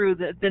through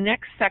the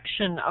next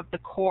section of the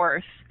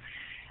course.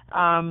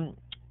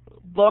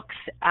 Looks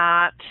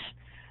at.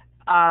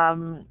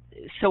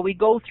 So we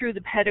go through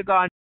the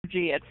pedagogy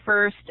at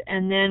first,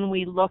 and then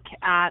we look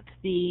at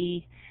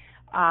the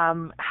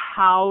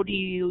how do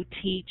you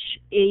teach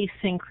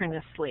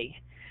asynchronously.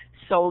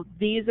 So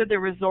these are the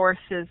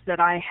resources that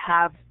I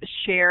have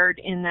shared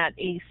in that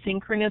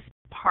asynchronous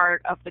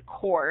part of the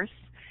course,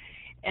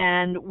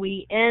 and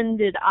we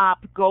ended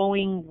up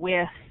going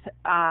with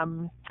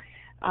I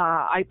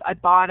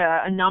bought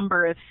a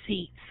number of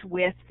seats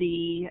with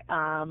the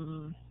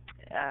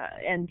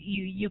and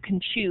you can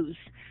choose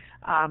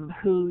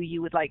who you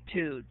would like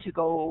to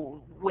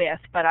go with,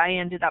 but I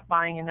ended up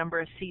buying a number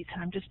of seats.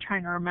 I'm just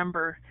trying to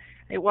remember.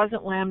 It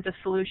wasn't Lambda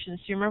Solutions.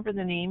 Do you remember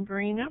the name,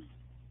 Verena?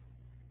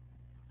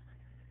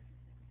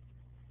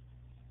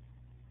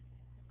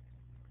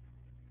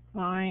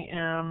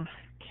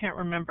 Can't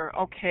remember.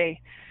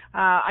 Okay.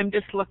 I'm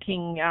just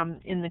looking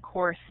in the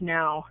course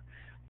now.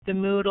 The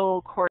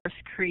Moodle course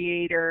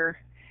creator,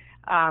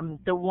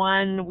 the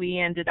one we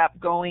ended up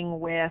going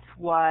with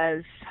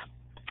was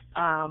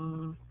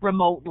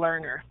Remote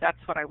Learner. That's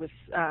what I was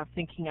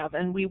thinking of.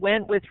 And we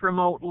went with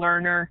Remote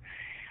Learner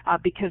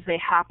because they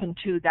happen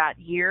to that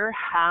year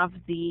have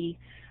the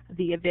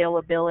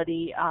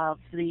availability of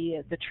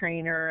the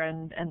trainer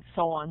and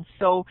so on.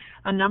 So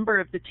a number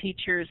of the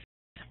teachers,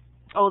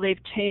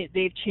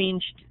 they've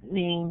changed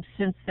names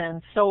since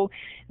then. So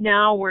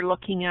now we're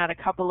looking at a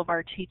couple of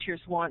our teachers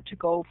want to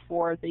go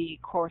for the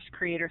course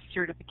creator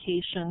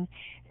certification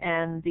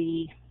and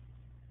the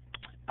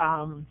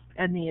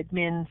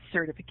admin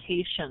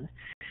certification.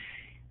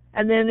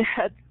 And then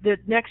the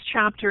next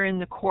chapter in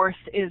the course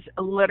is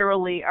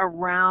literally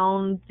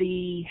around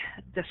the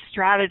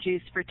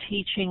strategies for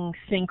teaching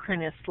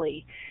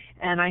synchronously.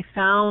 And I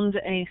found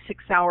a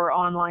 6-hour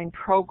online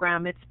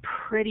program. It's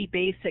pretty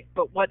basic,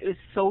 but what is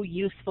so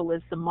useful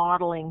is the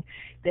modeling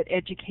that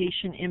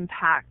Education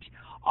Impact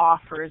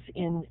offers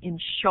in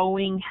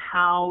showing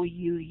how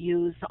you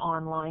use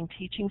online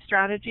teaching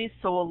strategies.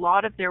 So a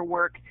lot of their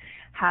work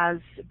has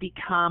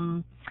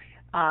become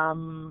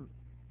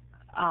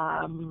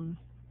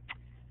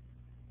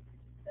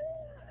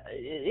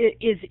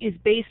is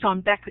based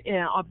on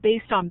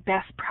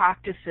best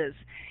practices,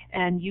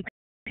 and you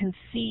can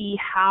see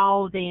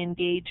how they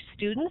engage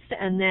students,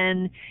 and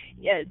then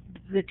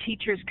the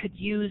teachers could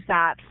use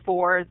that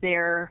for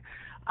their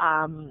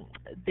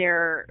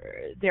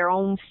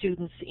own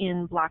students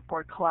in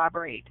Blackboard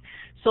Collaborate.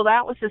 So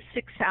that was a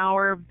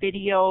 6-hour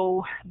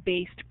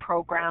video-based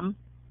program.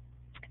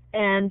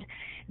 And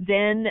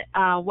Then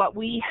what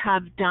we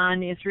have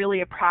done is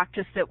really a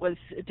practice that was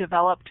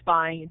developed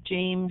by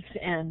James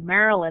and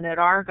Marilyn at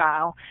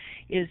Argyle,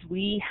 is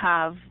we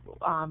have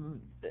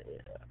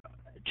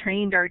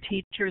trained our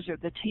teachers, or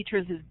the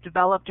teachers have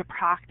developed a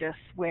practice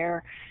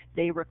where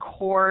they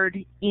record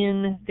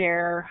in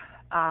their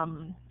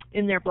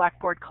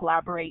Blackboard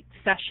Collaborate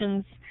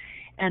sessions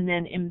and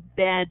then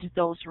embed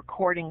those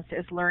recordings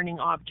as learning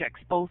objects,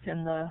 both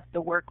in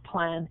the work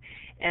plan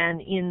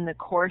and in the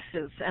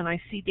courses. And I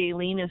see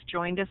Daleen has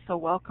joined us, so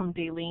welcome,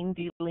 Daleen.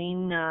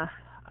 Daleen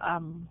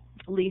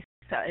Lisa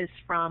is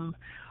from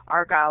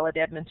Argyle at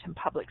Edmonton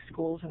Public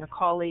Schools and a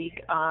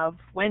colleague of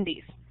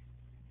Wendy's.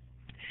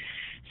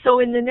 So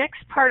in the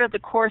next part of the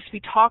course, we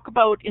talk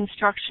about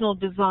instructional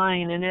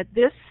design, and at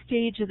this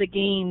stage of the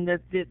game,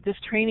 this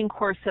training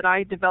course that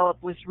I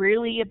developed was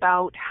really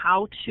about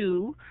how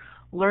to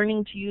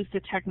learning to use the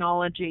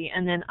technology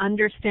and then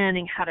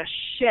understanding how to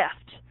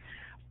shift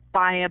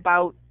by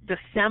about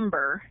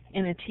December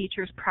in a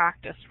teacher's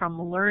practice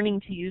from learning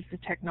to use the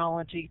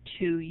technology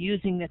to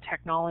using the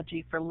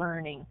technology for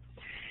learning.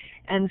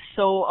 And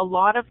so a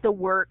lot of the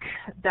work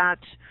that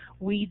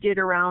we did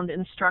around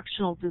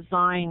instructional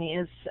design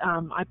is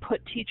I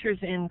put teachers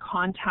in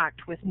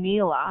contact with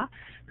Neela,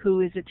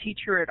 who is a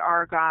teacher at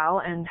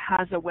Argyle and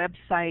has a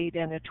website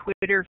and a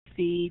Twitter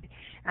feed,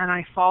 and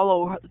I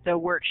follow the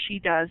work she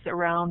does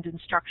around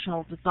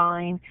instructional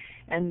design.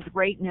 And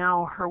right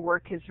now her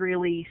work is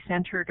really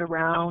centered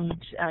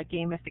around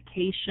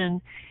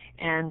gamification,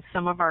 and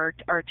some of our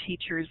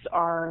teachers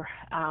are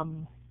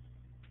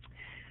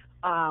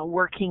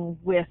working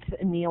with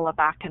Neela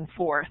back and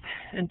forth.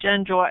 And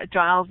Jen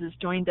Giles has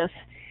joined us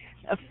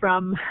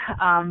from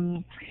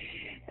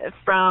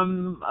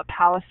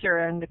Palliser,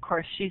 and of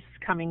course she's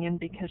coming in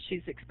because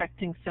she's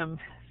expecting some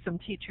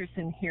teachers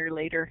in here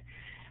later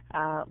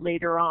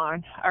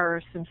on,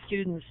 or some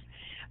students.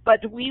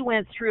 But we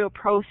went through a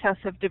process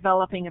of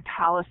developing a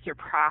Palliser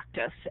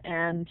practice,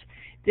 and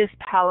this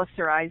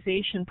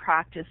Palliserization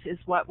practice is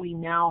what we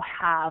now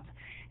have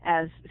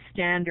as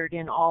standard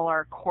in all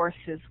our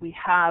courses. We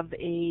have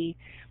a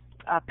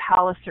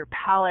Palliser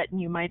palette,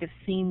 and you might have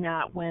seen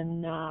that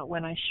when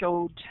I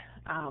showed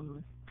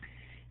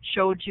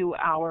you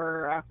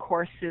our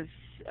courses.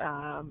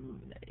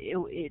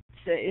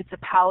 It's a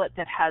palette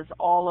that has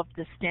all of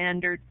the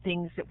standard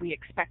things that we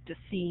expect to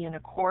see in a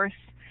course,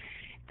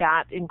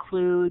 that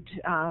include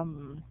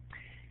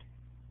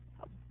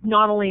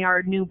not only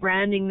our new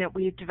branding that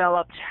we've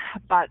developed,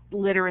 but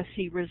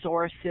literacy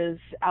resources,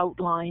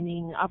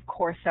 outlining of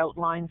course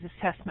outlines,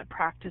 assessment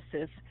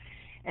practices.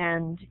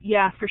 And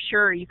yeah, for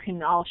sure, you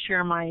can, I'll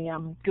share my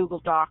Google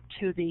Doc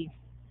to you,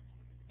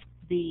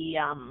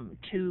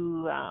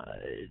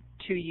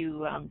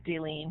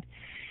 Daleen.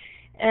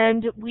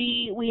 And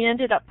we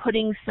ended up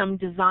putting some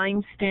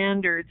design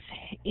standards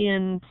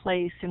in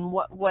place, and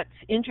what's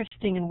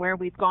interesting and where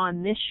we've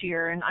gone this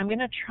year, and I'm going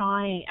to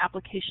try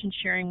application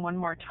sharing one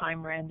more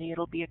time, Randy.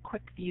 It'll be a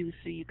quick view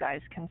so you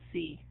guys can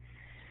see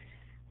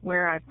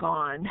where I've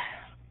gone.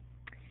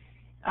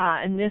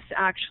 And this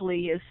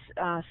actually is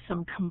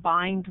some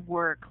combined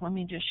work. Let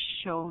me just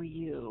show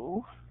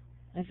you.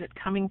 Is it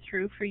coming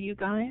through for you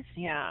guys?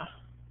 Yeah.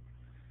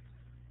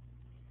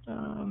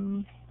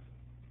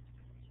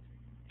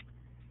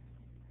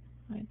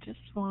 I just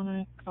want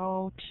to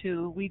go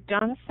to, we've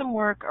done some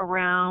work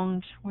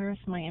around, where's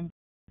my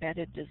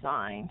embedded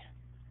design?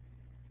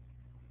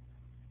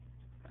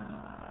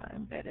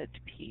 Embedded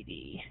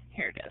PD,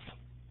 here it is.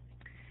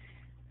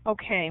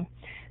 Okay,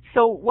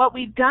 so what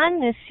we've done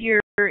this year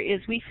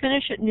is we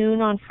finish at noon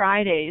on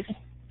Fridays,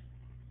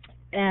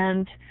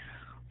 and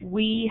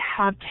we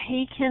have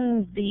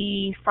taken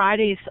the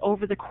Fridays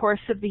over the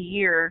course of the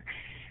year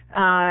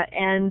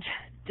and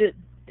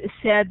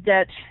said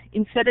that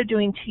instead of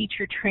doing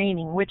teacher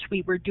training, which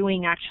we were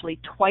doing actually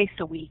twice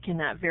a week in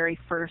that very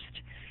first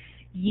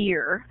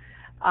year,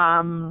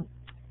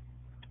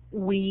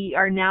 we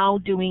are now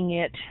doing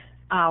it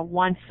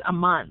once a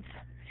month.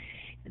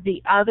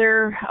 The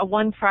other,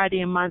 one Friday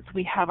a month,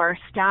 we have our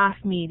staff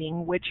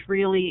meeting, which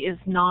really is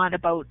not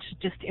about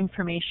just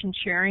information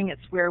sharing.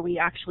 It's where we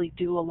actually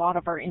do a lot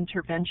of our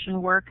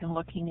intervention work and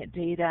looking at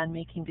data and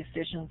making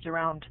decisions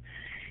around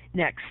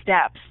next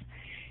steps.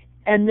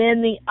 And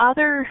then the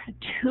other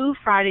 2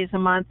 Fridays a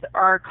month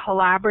are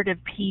collaborative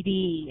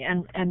PD.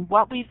 And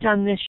what we've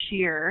done this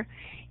year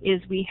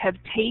is we have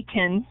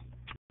taken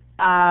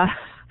a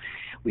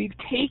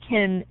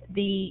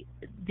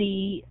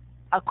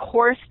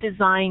course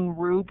design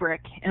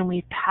rubric and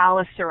we've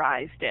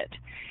Palliserized it.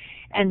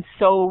 And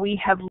so we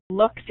have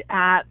looked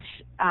at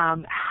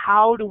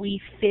how do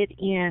we fit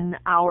in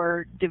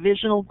our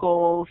divisional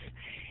goals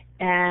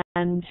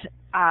and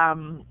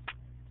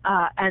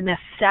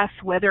assess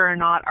whether or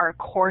not our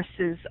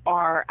courses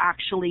are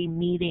actually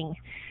meeting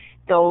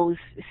those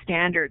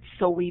standards.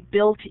 So we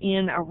built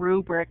in a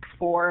rubric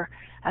for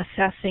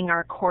assessing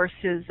our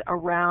courses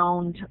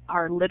around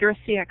our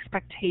literacy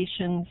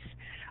expectations,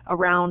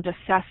 around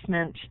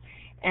assessment,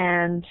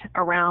 and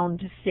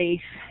around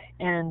safe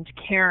and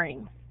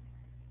caring,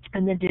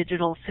 and the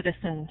digital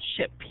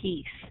citizenship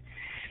piece.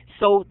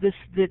 so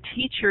the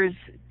teachers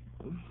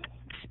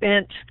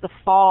spent the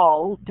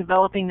fall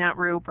developing that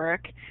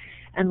rubric,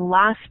 and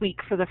last week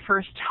for the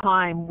first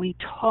time we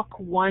took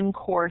one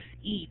course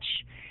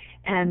each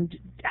and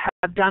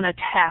have done a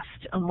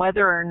test on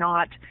whether or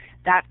not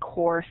that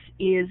course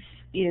is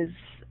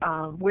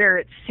where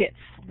it sits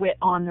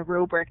on the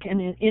rubric.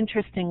 And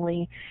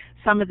interestingly,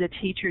 some of the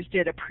teachers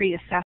did a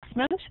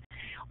pre-assessment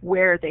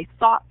where they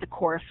thought the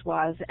course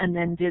was, and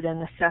then did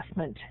an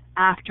assessment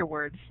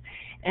afterwards.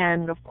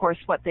 And of course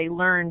what they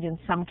learned in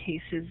some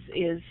cases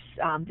is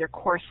their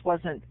course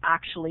wasn't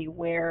actually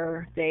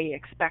where they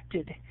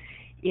expected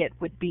it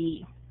would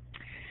be.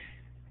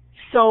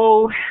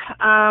 So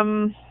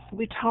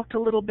we talked a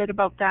little bit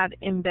about that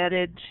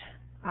embedded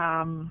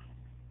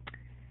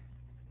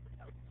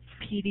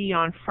PD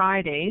on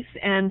Fridays.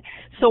 And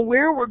so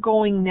where we're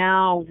going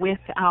now with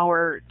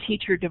our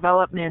teacher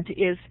development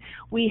is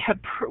we've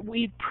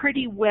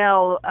pretty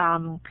well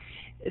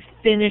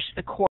finished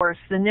the course.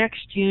 The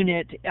next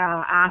unit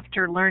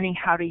after learning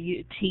how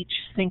to teach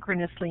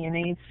synchronously and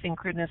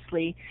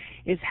asynchronously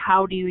is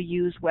how do you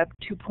use Web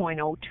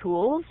 2.0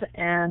 tools.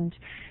 And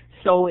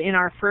so in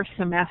our first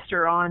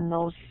semester on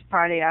those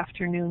Friday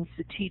afternoons,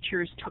 the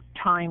teachers took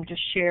time to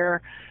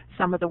share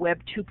some of the Web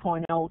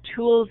 2.0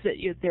 tools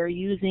that they're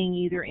using,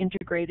 either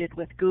integrated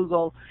with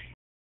Google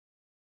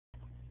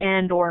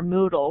and or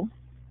Moodle.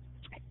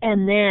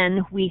 And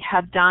then we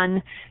have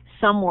done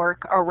some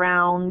work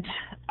around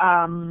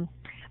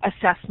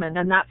assessment,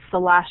 and that's the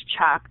last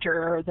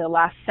chapter or the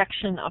last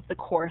section of the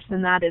course,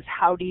 and that is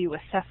how do you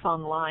assess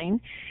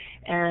online.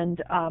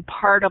 And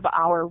part of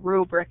our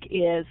rubric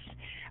is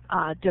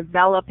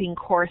developing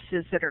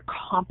courses that are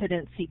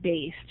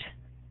competency-based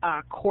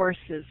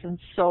courses, and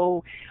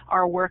so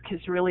our work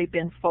has really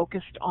been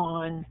focused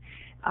on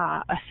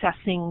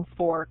assessing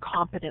for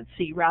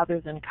competency rather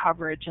than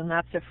coverage, and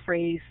that's a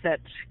phrase that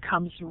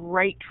comes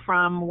right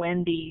from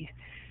Wendy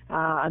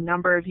a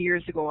number of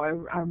years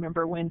ago. I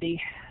remember Wendy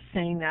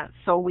saying that.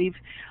 So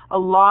a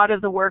lot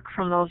of the work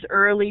from those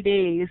early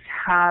days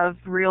have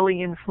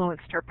really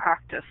influenced our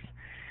practice.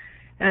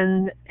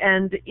 And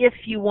if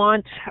you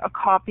want a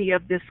copy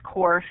of this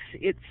course,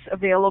 it's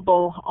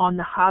available on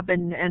the Hub,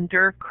 and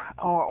Dirk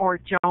or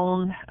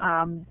Joan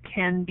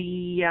can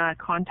be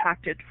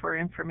contacted for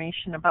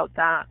information about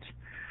that.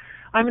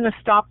 I'm going to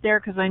stop there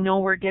because I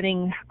know we're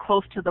getting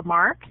close to the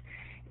mark,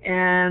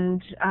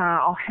 and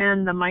I'll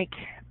hand the mic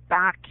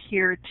back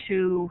here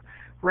to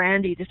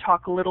Randy to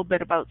talk a little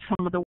bit about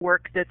some of the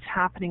work that's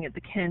happening at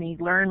the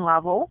CANeLearn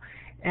level.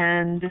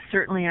 And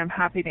certainly I'm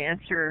happy to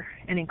answer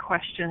any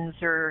questions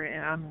or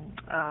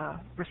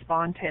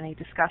respond to any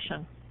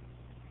discussion.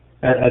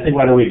 I think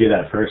why don't we do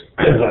that first?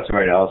 That's all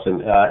right,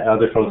 Allison.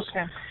 Other folks,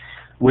 okay,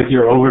 with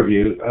your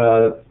overview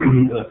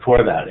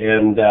for that.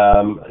 And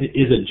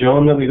is it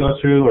Joan that we go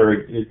through, or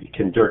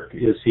can Dirk,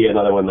 is he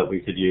another one that we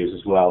could use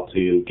as well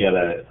to get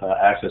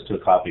access to a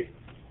copy?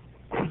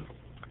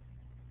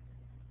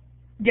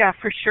 Yeah,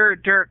 for sure.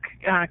 Dirk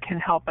can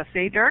help us.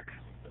 Dirk?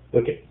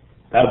 Okay.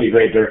 That would be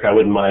great, Dirk. I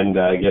wouldn't mind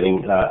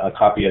getting a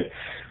copy of.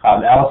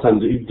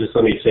 Allison, just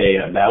let me say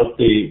about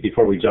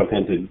before we jump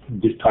into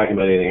just talking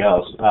about anything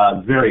else,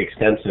 very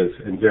extensive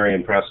and very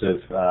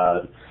impressive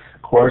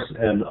course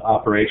and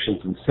operations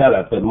and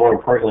setup, but more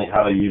importantly,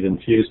 how you've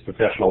infused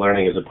professional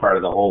learning as a part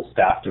of the whole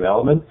staff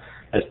development,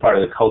 as part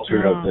of the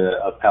culture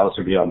of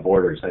Palliser Beyond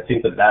Borders. I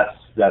think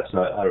that's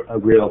a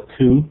real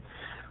coup.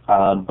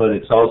 But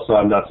it's also,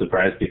 I'm not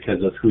surprised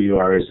because of who you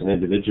are as an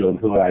individual and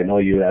who I know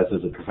you as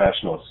a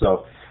professional.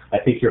 So I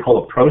think your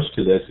whole approach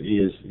to this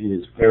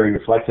is very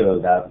reflective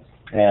of that.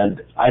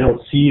 And I don't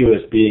see you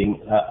as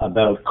being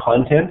about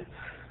content.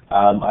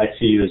 I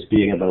see you as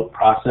being about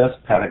process,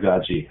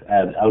 pedagogy,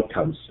 and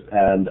outcomes,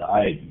 and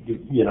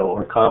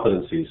or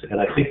competencies. And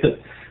I think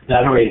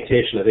that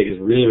orientation, I think, is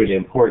really, really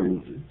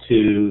important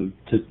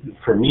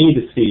for me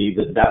to see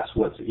that that's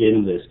what's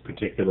in this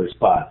particular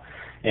spot.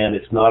 And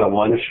it's not a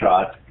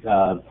one-shot,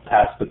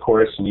 pass the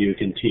course and you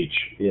can teach.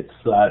 It's,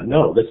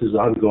 no, this is an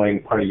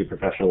ongoing part of your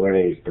professional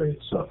learning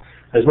experience. So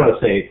I just want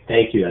to say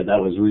thank you. That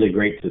was really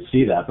great to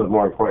see that, but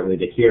more importantly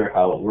to hear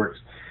how it works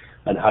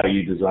and how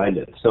you designed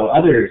it. So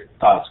other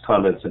thoughts,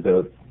 comments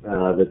about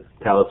the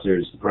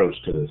Palliser's approach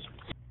to this?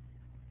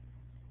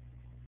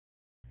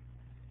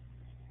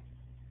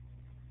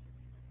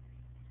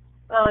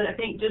 Well, I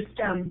think just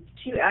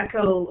to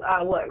echo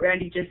what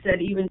Randy just said,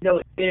 even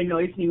though it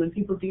annoys me when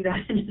people do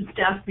that in a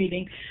staff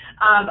meeting,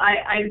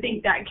 I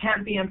think that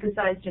can't be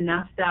emphasized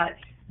enough, that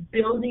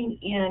building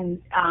in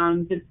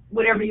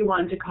whatever you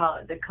want to call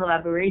it, the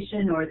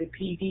collaboration or the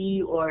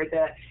PD or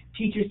the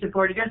teacher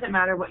support, it doesn't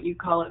matter what you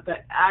call it,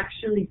 but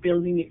actually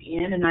building it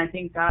in. And I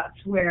think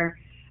that's where,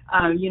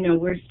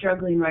 we're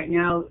struggling right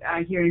now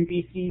here in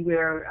BC,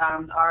 where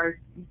our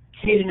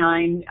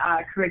K-9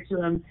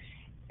 curriculum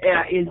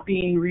is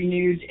being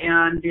renewed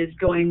and is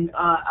going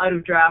out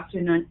of draft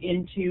and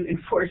into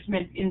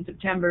enforcement in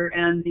September,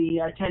 and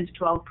the 10 to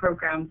 12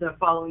 programs the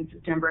following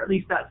September. At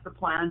least that's the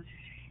plan.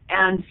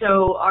 And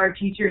so our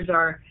teachers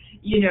are,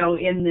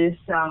 in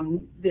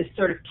this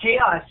sort of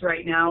chaos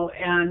right now.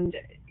 And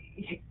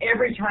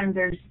every time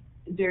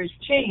there's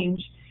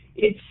change,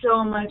 it's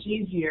so much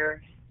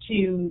easier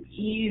to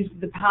ease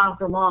the path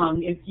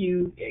along if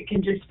you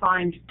can just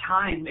find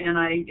time. And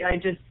I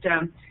just,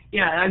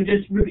 I'm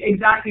just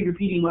exactly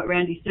repeating what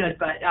Randy said,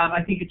 but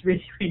I think it's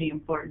really, really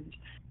important.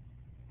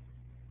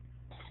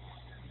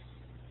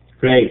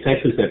 Great, thanks,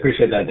 Lisa. I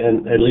appreciate that.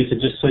 And Lisa,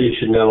 just so you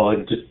should know, I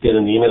just did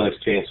an email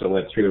exchange I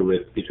went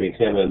through between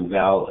Tim and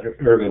Val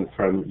Irvin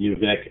from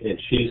UVic, and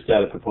she's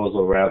got a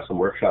proposal around some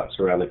workshops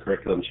around the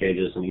curriculum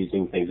changes and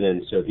easing things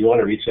in. So if you want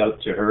to reach out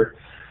to her,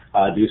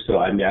 do so.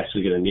 I'm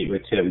actually going to meet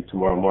with Tim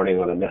tomorrow morning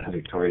when I'm at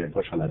Victoria to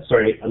push on that.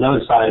 Sorry, another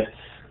side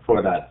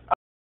for that.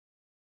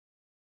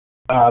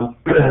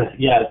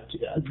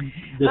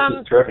 This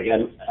is terrific.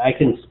 And I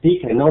can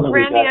speak. I know that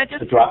Randy, we've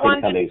got a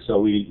drop-in coming,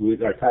 so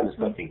our time is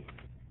cooking.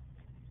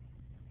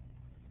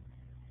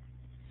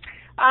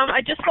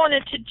 I just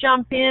wanted to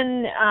jump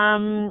in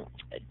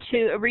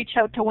to reach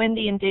out to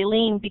Wendy and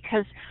Daleen,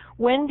 because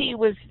Wendy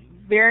was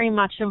very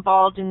much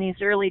involved in these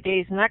early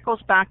days, and that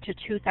goes back to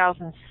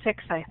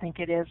 2006, I think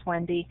it is,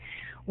 Wendy,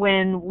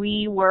 when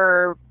we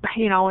were,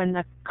 in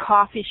the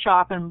coffee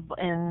shop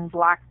in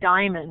Black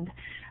Diamond,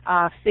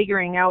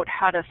 figuring out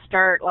how to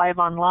start live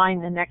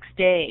online the next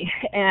day.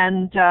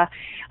 And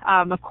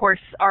of course,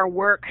 our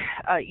work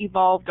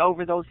evolved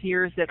over those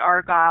years at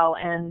Argyle,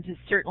 and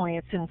certainly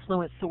it's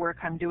influenced the work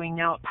I'm doing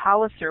now at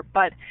Palliser.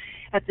 But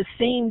at the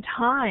same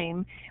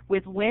time,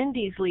 with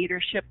Wendy's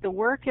leadership, the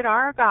work at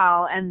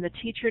Argyle and the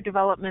teacher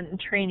development and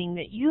training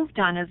that you've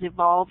done has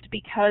evolved,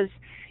 because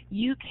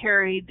you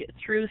carried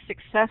through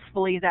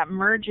successfully that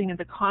merging of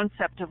the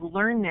concept of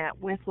LearnNet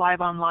with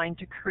Live Online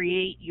to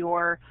create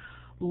your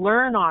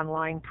Learn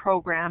Online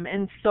program.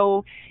 And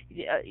so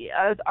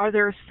are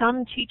there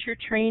some teacher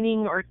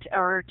training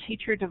or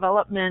teacher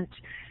development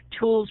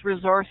tools,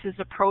 resources,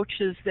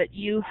 approaches that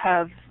you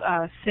have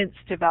since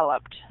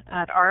developed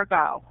at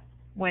Argyle,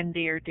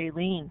 Wendy or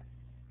Daleen?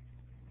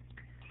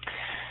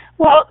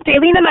 Well,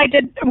 Daleen and I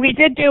did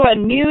do a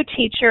new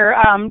teacher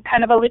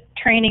kind of a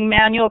training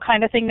manual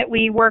kind of thing that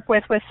we work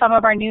with some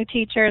of our new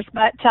teachers.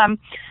 But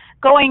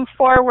going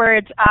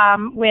forward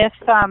with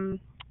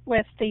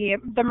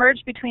the merge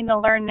between the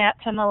LearnNet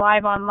and the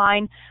Live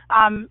Online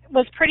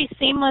was pretty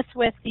seamless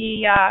with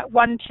the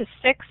 1 to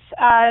 6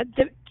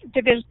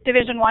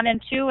 Division 1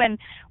 and 2, and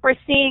we're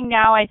seeing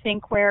now, I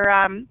think,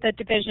 where the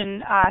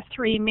Division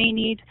 3 may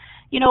need,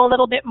 a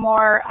little bit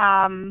more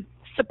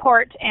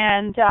support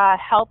and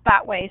help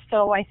that way.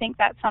 So I think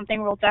that's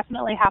something we'll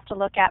definitely have to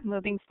look at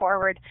moving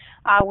forward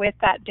with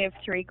that Div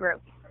 3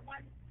 group.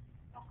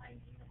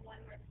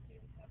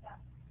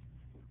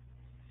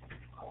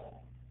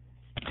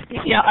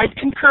 Yeah, I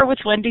concur with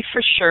Wendy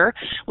for sure.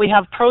 We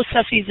have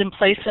processes in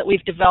place that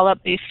we've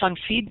developed based on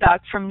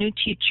feedback from new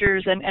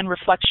teachers and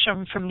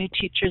reflection from new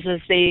teachers as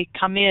they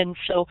come in.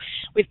 So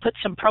we've put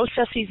some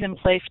processes in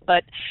place,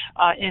 but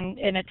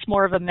and it's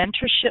more of a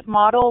mentorship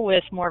model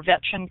with more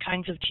veteran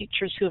kinds of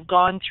teachers who have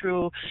gone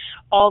through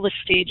all the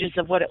stages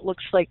of what it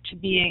looks like to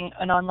being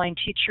an online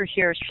teacher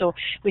here. So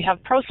we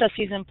have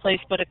processes in place,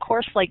 but a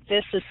course like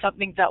this is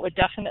something that would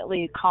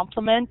definitely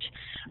complement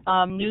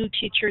new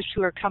teachers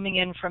who are coming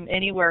in from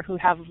anywhere who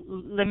have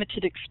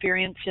limited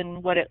experience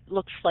in what it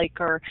looks like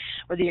or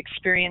the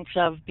experience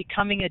of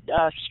becoming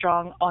a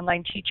strong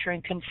online teacher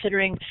and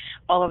considering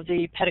all of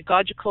the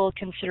pedagogical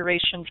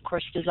considerations,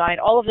 course design,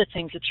 all of the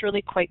things. It's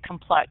really quite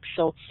complex.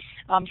 So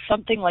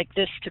something like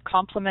this to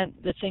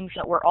complement the things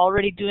that we're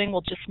already doing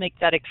will just make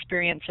that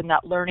experience and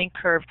that learning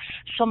curve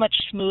so much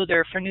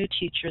smoother for new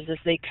teachers as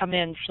they come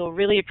in. So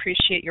really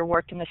appreciate your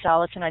work in this,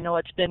 Alison. I know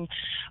it's been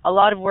a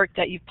lot of work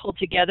that you've pulled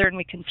together, and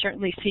we can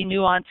certainly see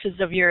nuances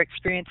of your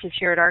experiences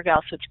here at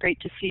Argyle, so it's great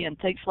to see, and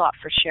thanks a lot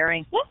for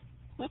sharing.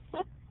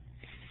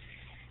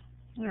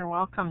 You're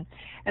welcome.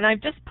 And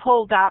I've just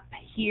pulled up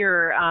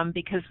here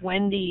because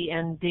Wendy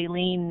and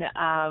Daleen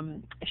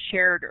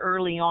shared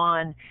early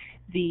on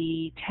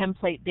the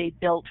template they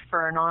built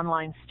for an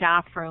online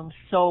staff room.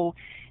 So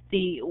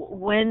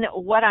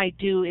what I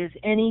do is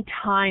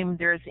anytime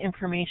there's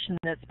information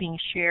that's being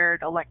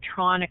shared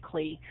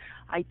electronically,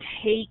 I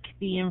take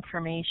the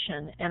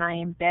information and I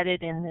embed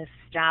it in this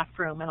staff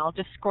room. And I'll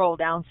just scroll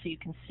down so you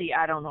can see,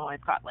 I don't know,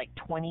 I've got like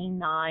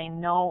 29,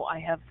 no, I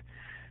have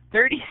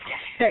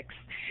 36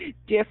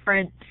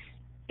 different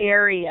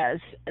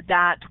areas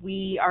that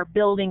we are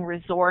building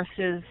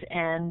resources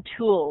and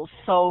tools.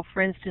 So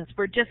for instance,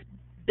 we're just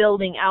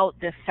building out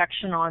this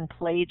section on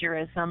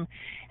plagiarism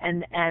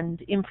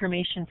and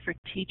information for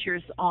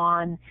teachers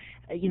on,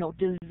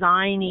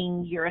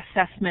 designing your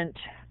assessment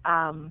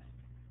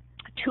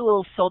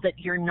tools so that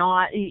you're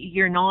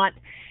not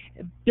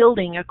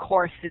building a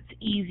course that's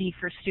easy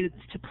for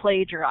students to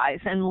plagiarize.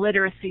 And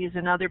literacy is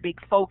another big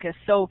focus.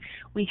 So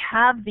we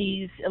have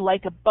these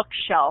like a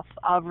bookshelf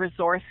of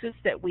resources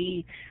that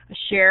we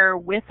share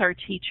with our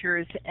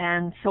teachers,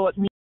 and so it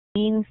means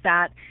means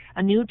that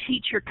a new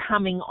teacher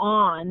coming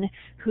on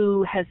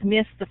who has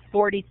missed the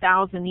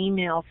 40,000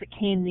 emails that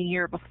came the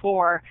year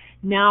before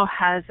now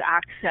has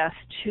access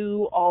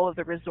to all of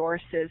the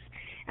resources.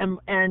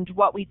 And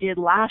what we did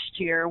last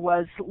year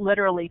was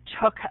literally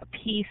took a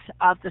piece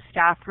of the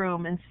staff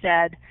room and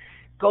said,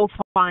 go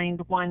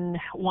find one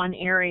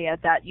area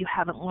that you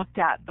haven't looked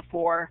at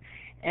before,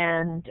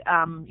 and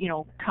you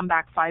know, come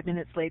back 5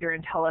 minutes later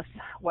and tell us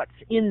what's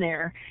in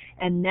there.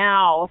 And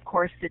now, of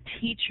course, the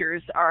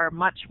teachers are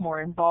much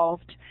more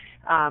involved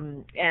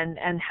and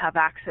have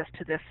access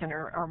to this and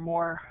are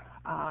more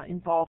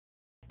involved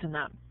in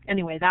that.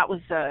 Anyway, that was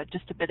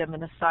just a bit of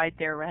an aside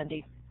there,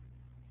 Randy.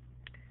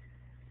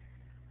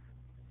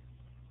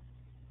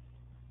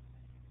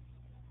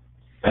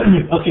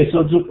 Okay,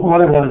 so what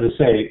I wanted to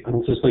say,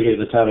 I'm just looking at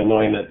the time and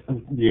knowing that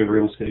your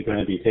room's going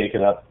to be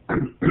taken up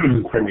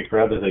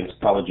for other things.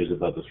 Apologies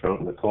about the throat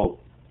and the cold.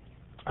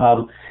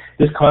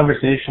 This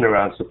conversation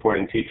around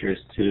supporting teachers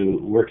to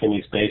work in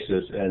these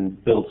spaces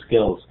and build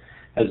skills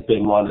has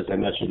been one, as I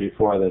mentioned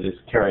before, that is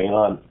carrying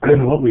on.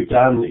 What we've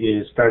done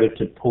is started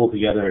to pull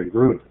together a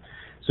group.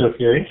 So if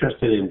you're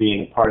interested in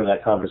being part of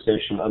that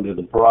conversation under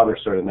the broader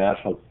sort of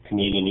National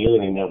Canadian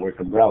E-Learning Network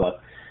umbrella,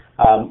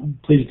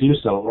 please do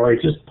so, or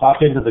just pop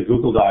into the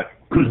Google Doc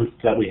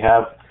that we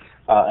have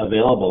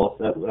available,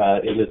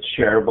 and it's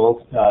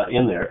shareable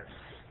in there,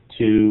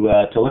 to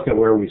look at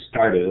where we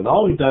started. And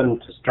all we've done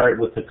to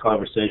start with the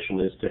conversation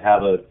is to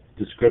have a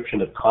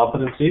description of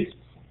competencies.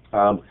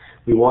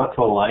 We want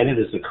to align it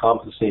as a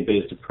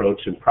competency-based approach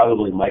and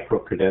probably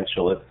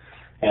micro-credential it,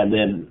 and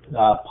then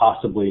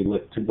possibly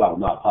look to, well,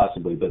 not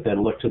possibly, but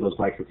then look to those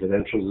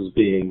micro-credentials as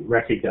being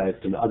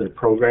recognized in other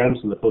programs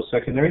in the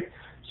post-secondary,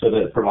 so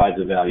that it provides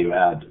a value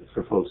add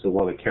for folks that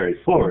want to carry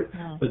forward.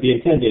 Yeah. But the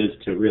intent is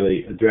to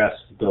really address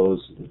those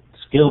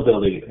skill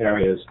building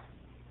areas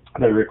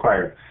that are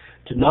required,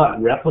 to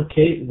not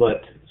replicate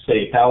what,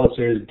 say,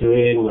 Palliser is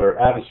doing, or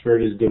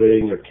Abbotsford is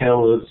doing, or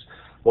Kamloops,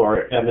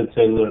 or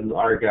Edmonton and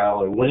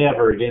Argyle, or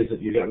whatever it is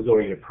that you got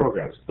going in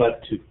programs,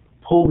 but to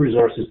pull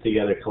resources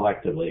together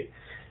collectively,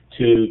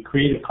 to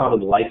create a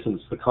common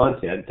license for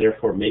content,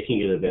 therefore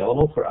making it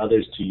available for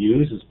others to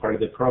use as part of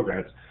their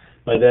programs,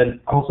 but then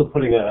also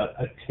putting a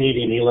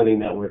Canadian E-Learning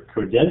Network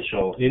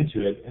credential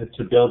into it and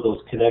to build those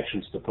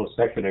connections to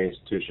post-secondary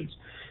institutions.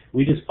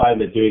 We just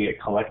find that doing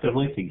it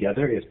collectively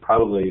together is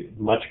probably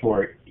much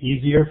more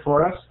easier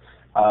for us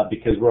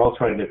because we're all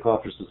trying to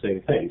accomplish the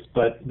same things.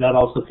 But that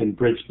also can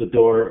bridge the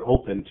door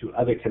open to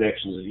other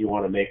connections that you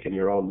want to make in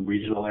your own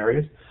regional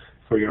areas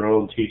for your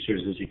own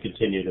teachers as you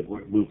continue to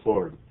move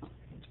forward.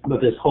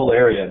 But this whole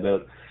area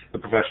about the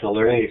professional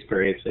learning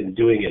experience and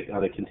doing it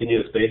on a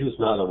continuous basis,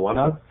 not on a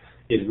one-off,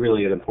 is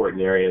really an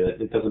important area.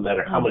 That it doesn't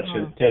matter how much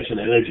attention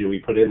and energy we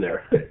put in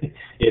there.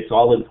 It's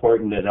all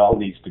important and it all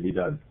needs to be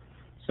done.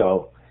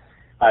 So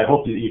I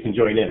hope that you can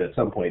join in at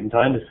some point in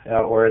time,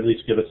 or at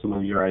least give us some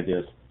of your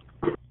ideas.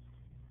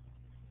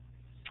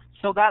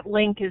 So that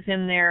link is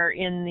in there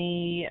in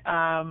the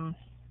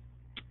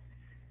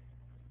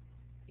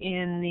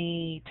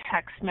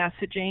text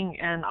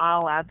messaging, and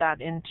I'll add that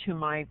into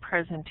my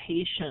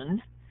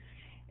presentation.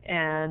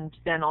 And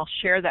then I'll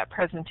share that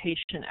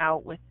presentation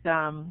out with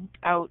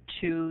out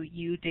to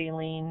you,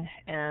 Daleen,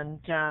 and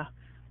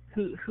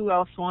who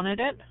else wanted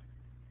it?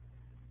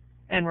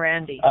 And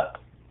Randy.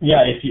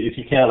 Yeah, if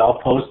you can, I'll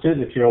post it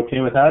if you're okay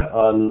with that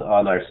on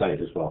our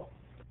site as well.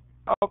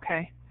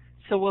 Okay,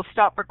 so we'll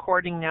stop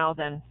recording now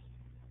then.